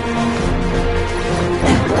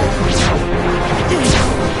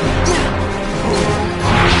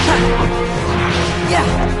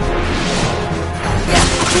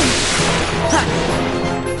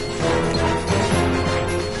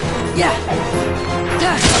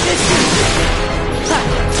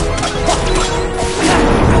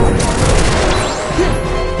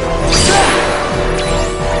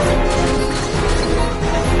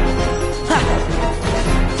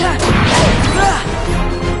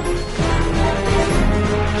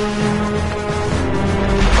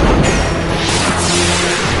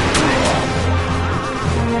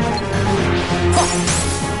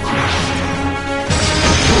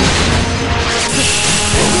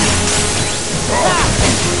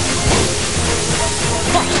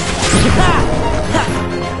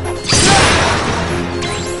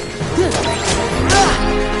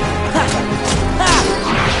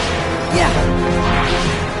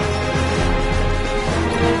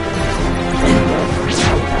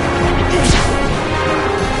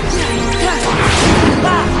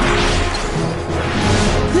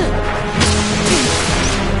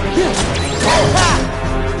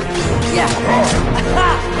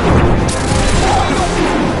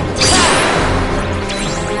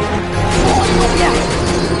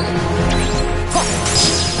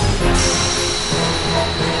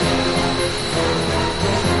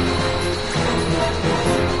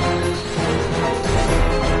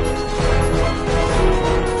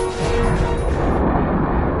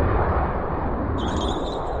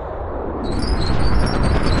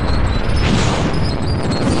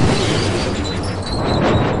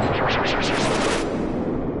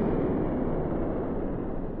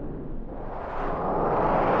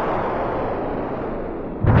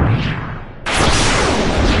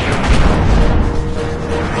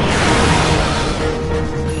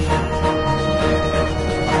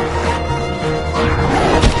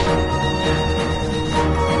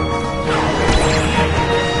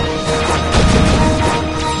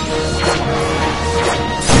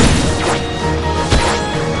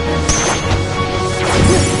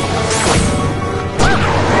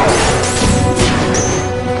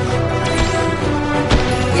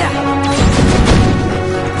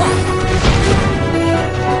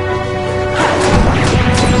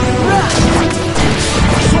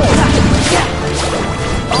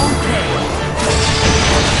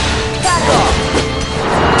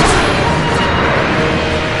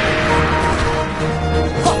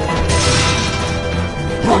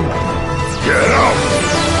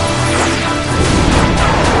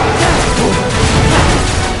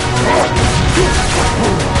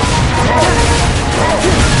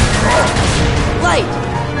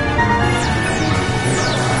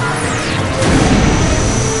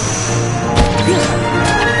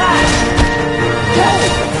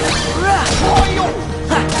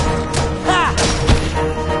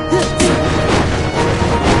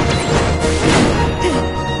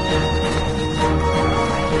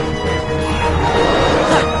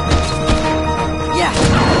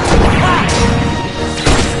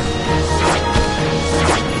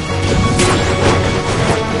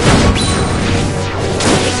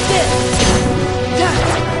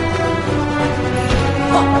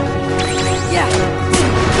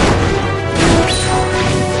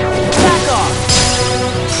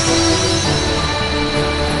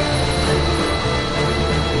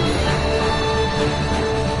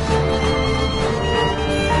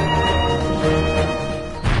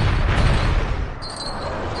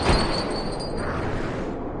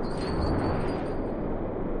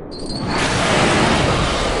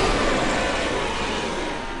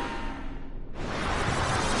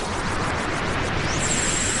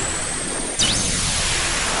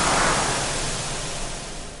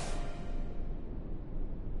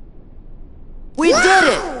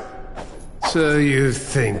 So you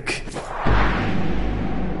think.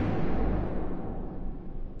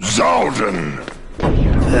 Zaldin!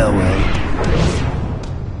 Farewell.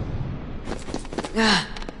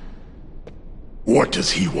 What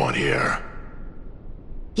does he want here?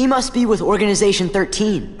 He must be with Organization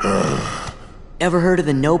 13. Ever heard of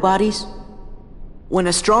the Nobodies? When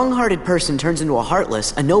a strong-hearted person turns into a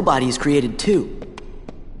Heartless, a Nobody is created too.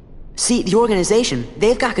 See, the organization,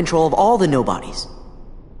 they've got control of all the Nobodies.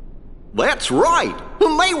 That's right.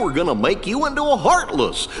 They were gonna make you into a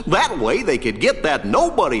Heartless. That way they could get that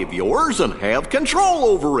nobody of yours and have control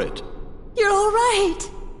over it. You're all right.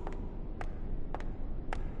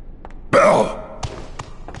 Belle!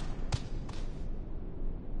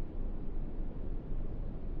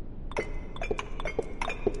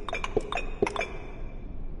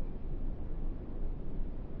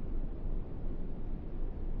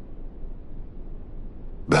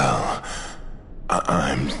 Belle,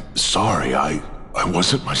 I'm sorry. I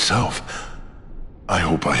wasn't myself. I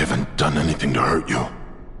hope I haven't done anything to hurt you.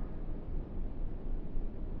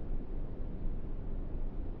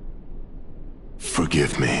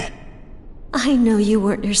 Forgive me. I know you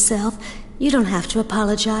weren't yourself. You don't have to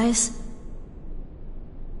apologize.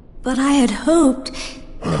 But I had hoped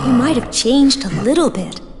that you might have changed a little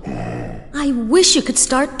bit. I wish you could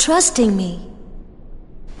start trusting me.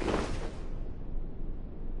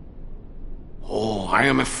 Oh, I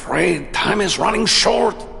am afraid time is running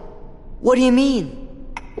short. What do you mean?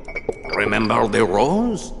 Remember the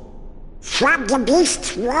rose? From the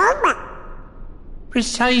beast's room?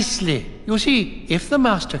 Precisely. You see, if the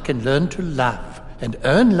master can learn to love and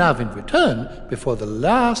earn love in return before the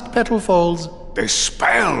last petal falls, the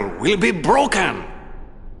spell will be broken.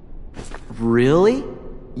 Really?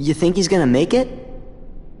 You think he's gonna make it?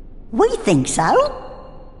 We think so.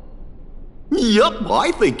 Yup,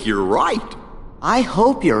 I think you're right. I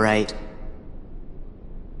hope you're right.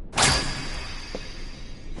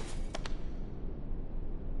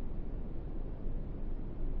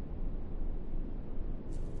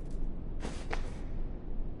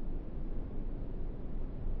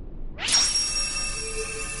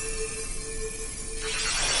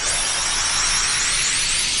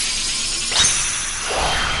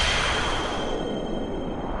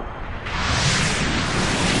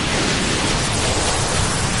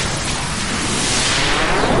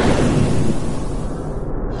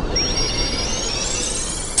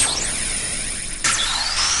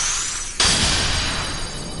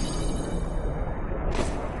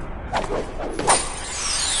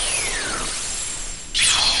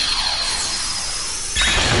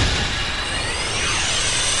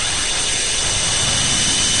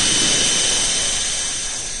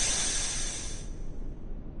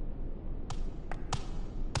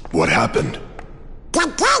 What happened? The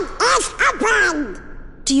gate is open!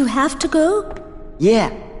 Do you have to go?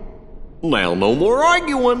 Yeah. Now no more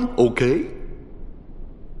arguing, okay?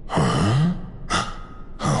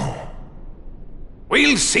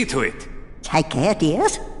 We'll see to it. Take care,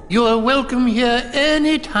 dears. you are welcome here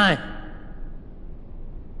any time.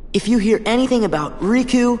 If you hear anything about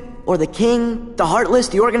Riku, or the King, the Heartless,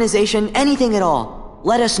 the organization, anything at all,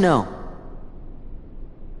 let us know.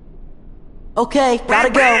 Okay, gotta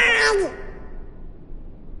go.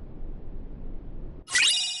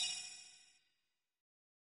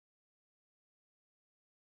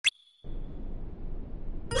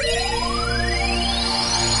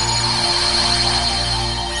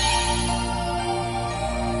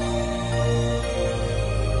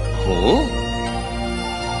 Huh?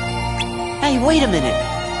 Hey, wait a minute.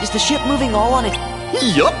 Is the ship moving all on it?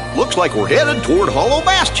 Yup, looks like we're headed toward Hollow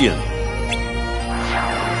Bastion.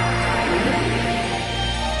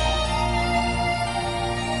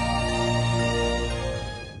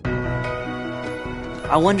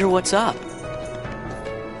 I wonder what's up.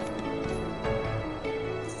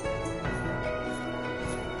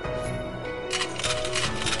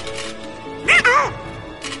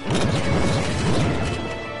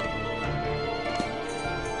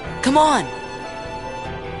 Come on!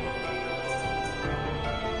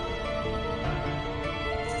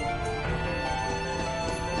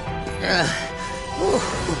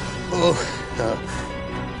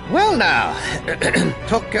 Well now,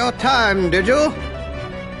 took your time, did you?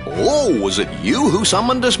 Oh, was it you who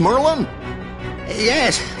summoned us, Merlin?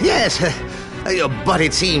 Yes, yes. But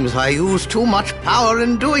it seems I used too much power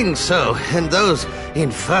in doing so, and those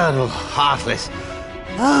infernal Heartless.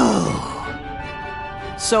 Oh.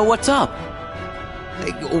 So what's up?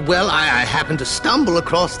 Well, I happened to stumble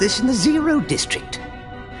across this in the Zero District.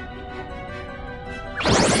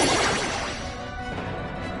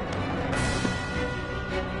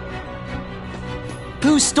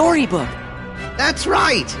 Pooh's storybook! That's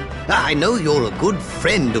right. I know you're a good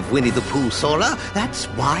friend of Winnie the Pooh, Sora. That's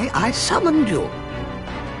why I summoned you.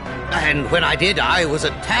 And when I did, I was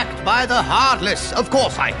attacked by the Heartless. Of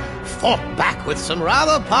course, I fought back with some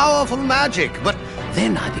rather powerful magic, but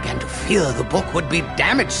then I began to fear the book would be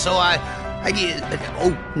damaged, so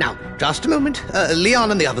oh, now, just a moment. Leon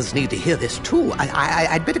and the others need to hear this, too.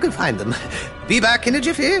 I'd better go find them. Be back in a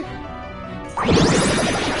jiffy.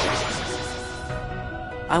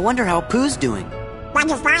 I wonder how Pooh's doing. Want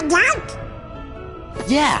to find out?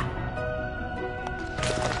 Yeah.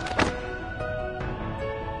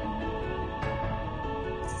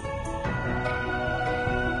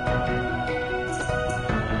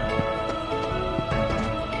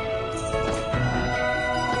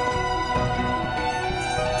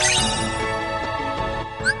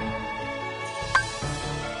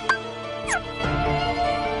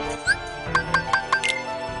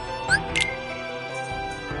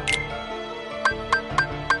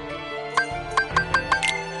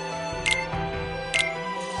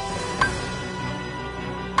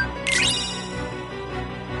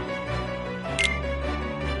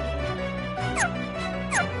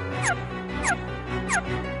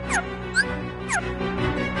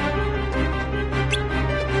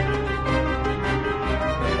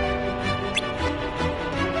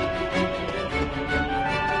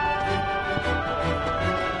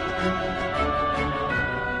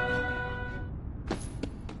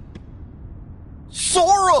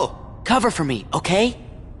 Sora! Cover for me, okay?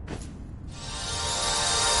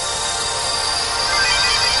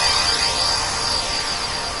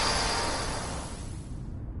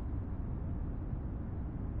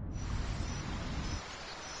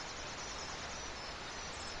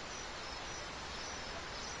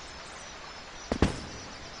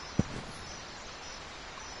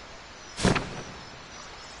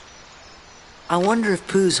 I wonder if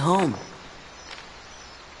Pooh's home.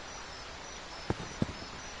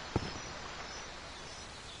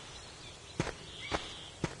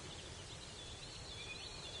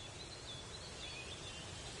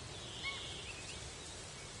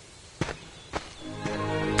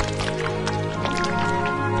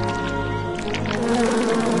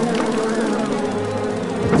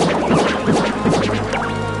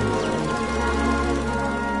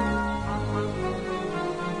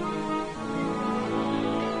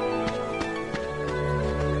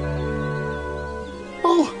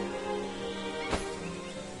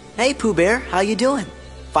 Hey, Pooh Bear, how you doing?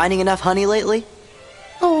 Finding enough honey lately?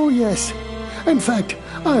 Oh, yes. In fact,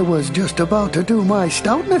 I was just about to do my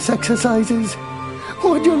stoutness exercises.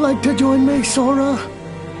 Would you like to join me, Sora?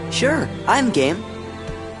 Sure, I'm game.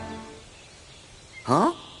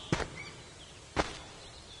 Huh?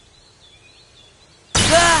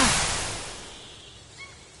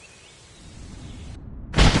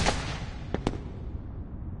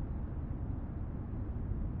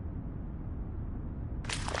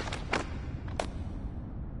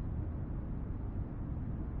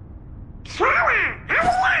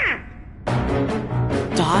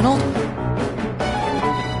 Donald?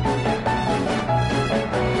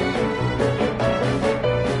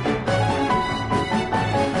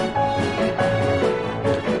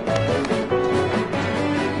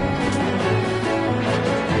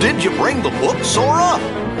 Did you bring the book, Sora?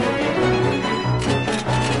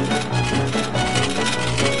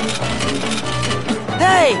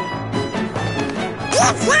 Hey! It's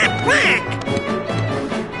not back!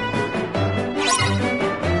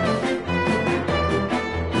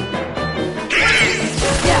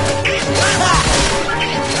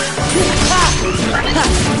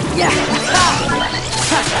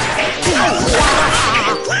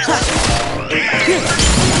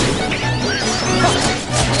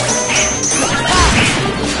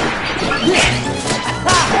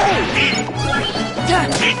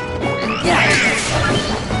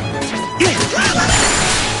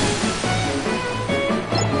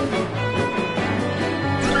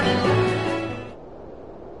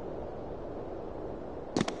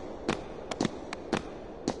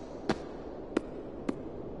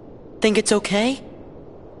 Think it's okay?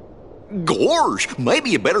 Gorge, maybe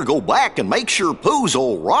you better go back and make sure Pooh's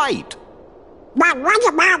all right. But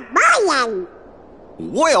what about Brian?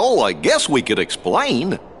 Well, I guess we could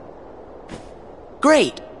explain.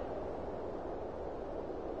 Great.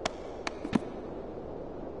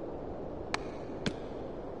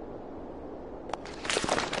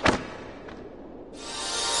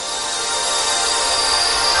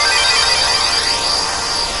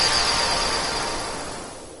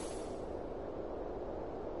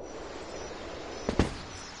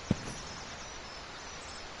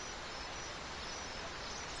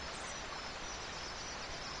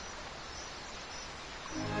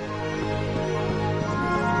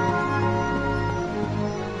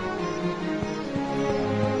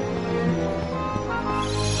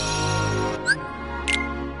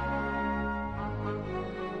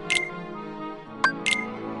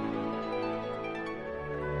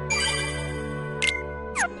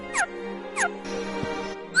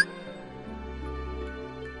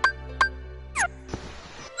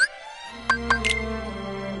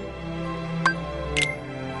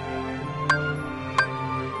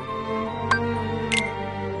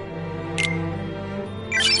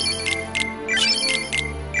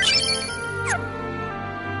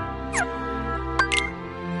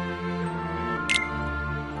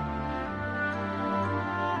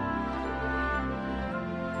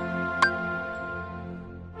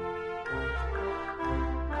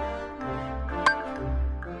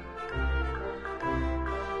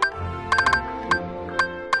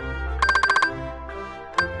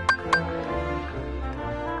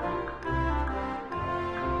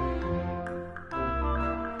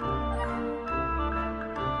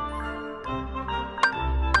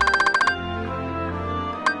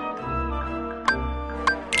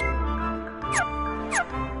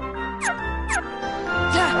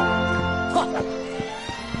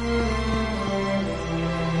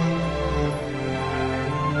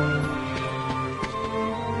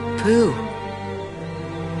 Pooh.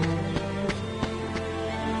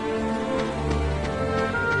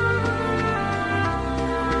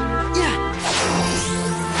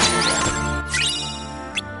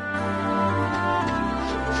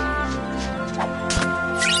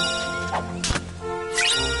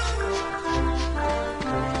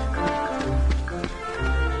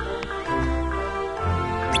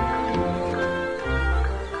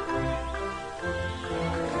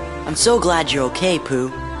 I'm so glad you're okay,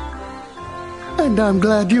 Pooh. And I'm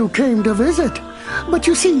glad you came to visit. But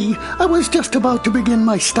you see, I was just about to begin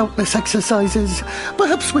my stoutness exercises.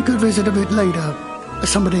 Perhaps we could visit a bit later.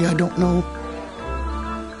 Somebody I don't know.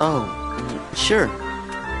 Oh, sure.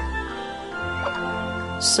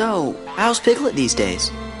 So, how's Piglet these days?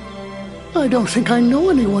 I don't think I know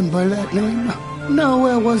anyone by that name. Now,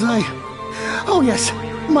 where was I? Oh, yes,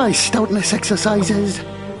 my stoutness exercises.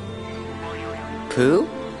 Pooh?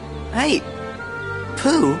 Hey,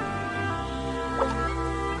 Pooh?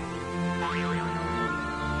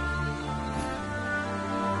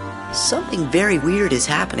 Something very weird is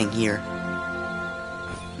happening here.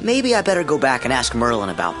 Maybe I better go back and ask Merlin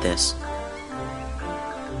about this.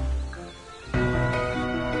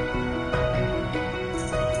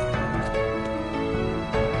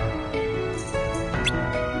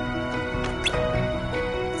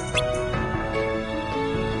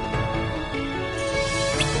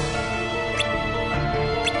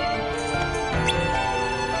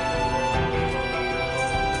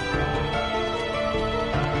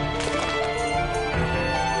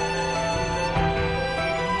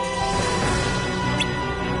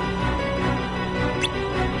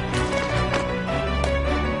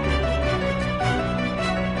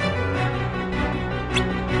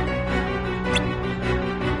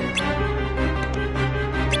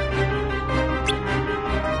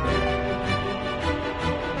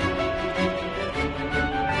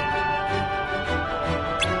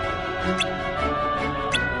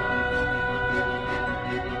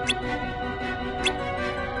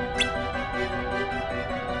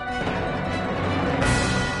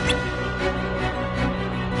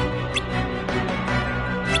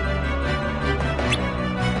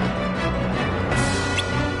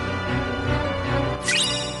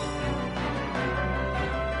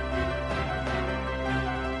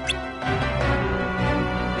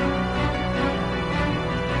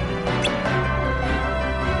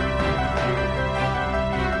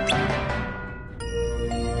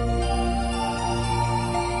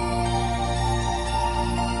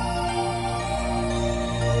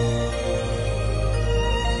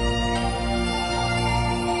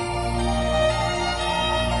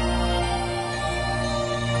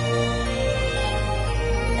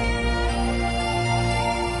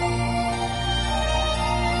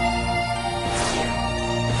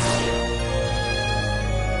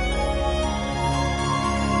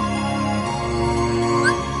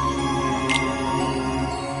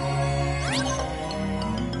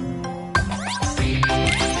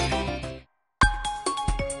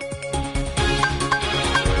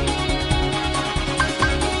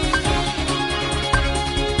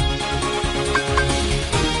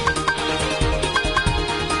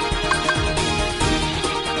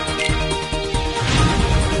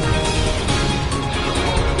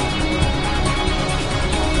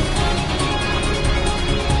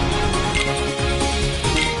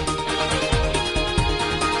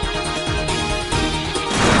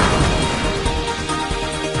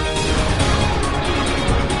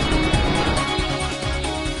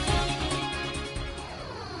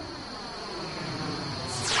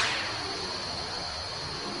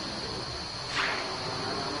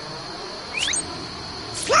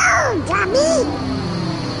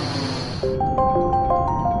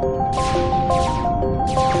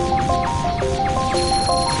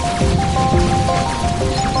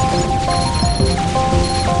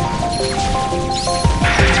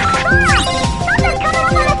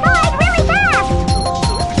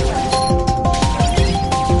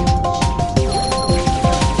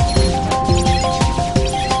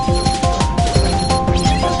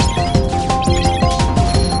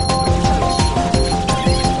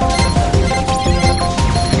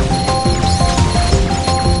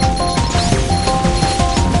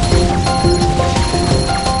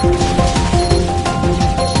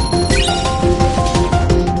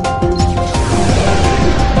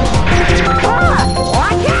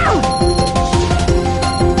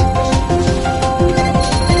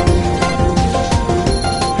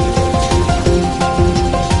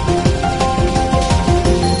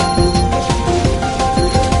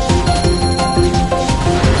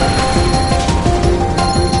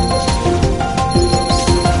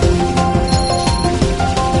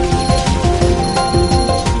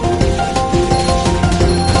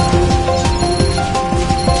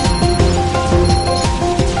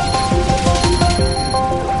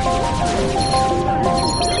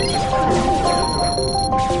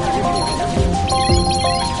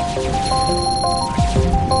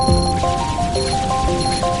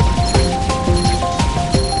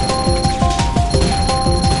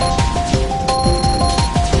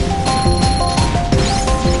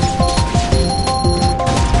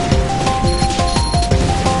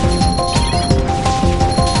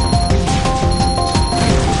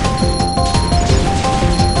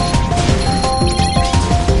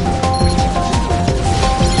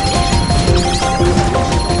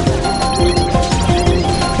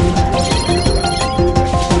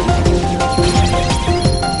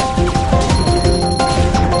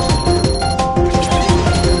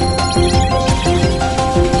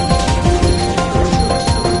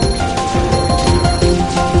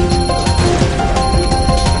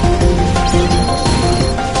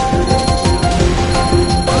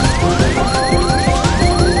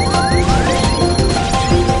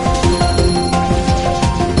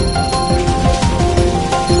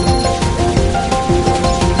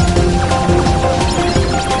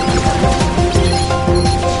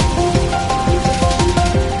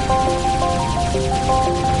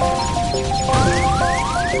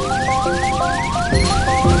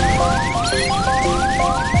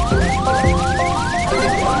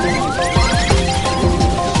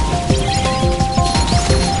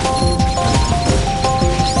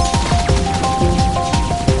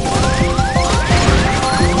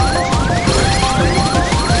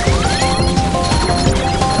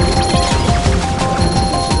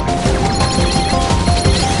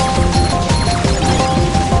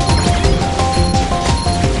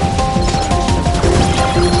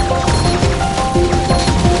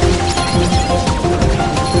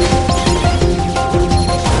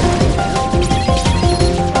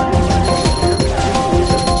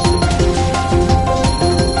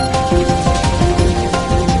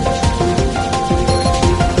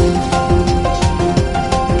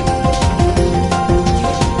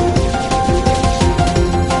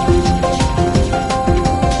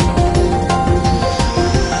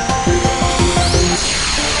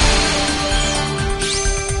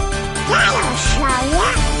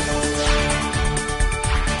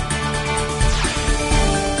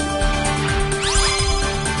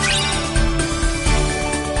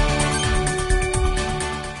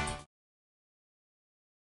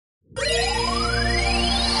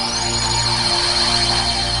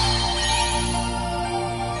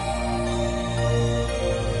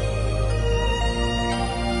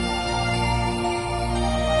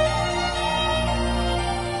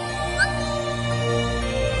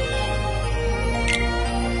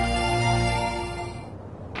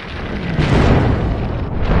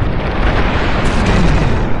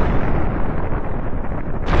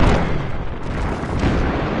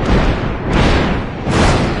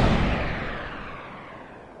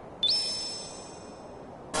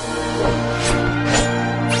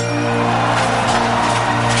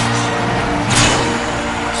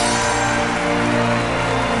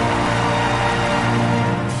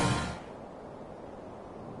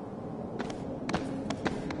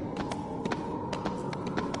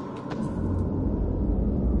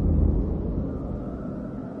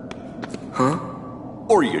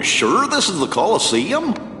 Are you sure this is the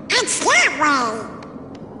Colosseum? It's that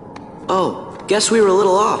way. Oh, guess we were a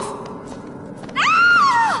little off.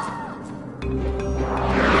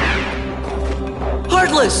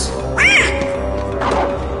 Heartless!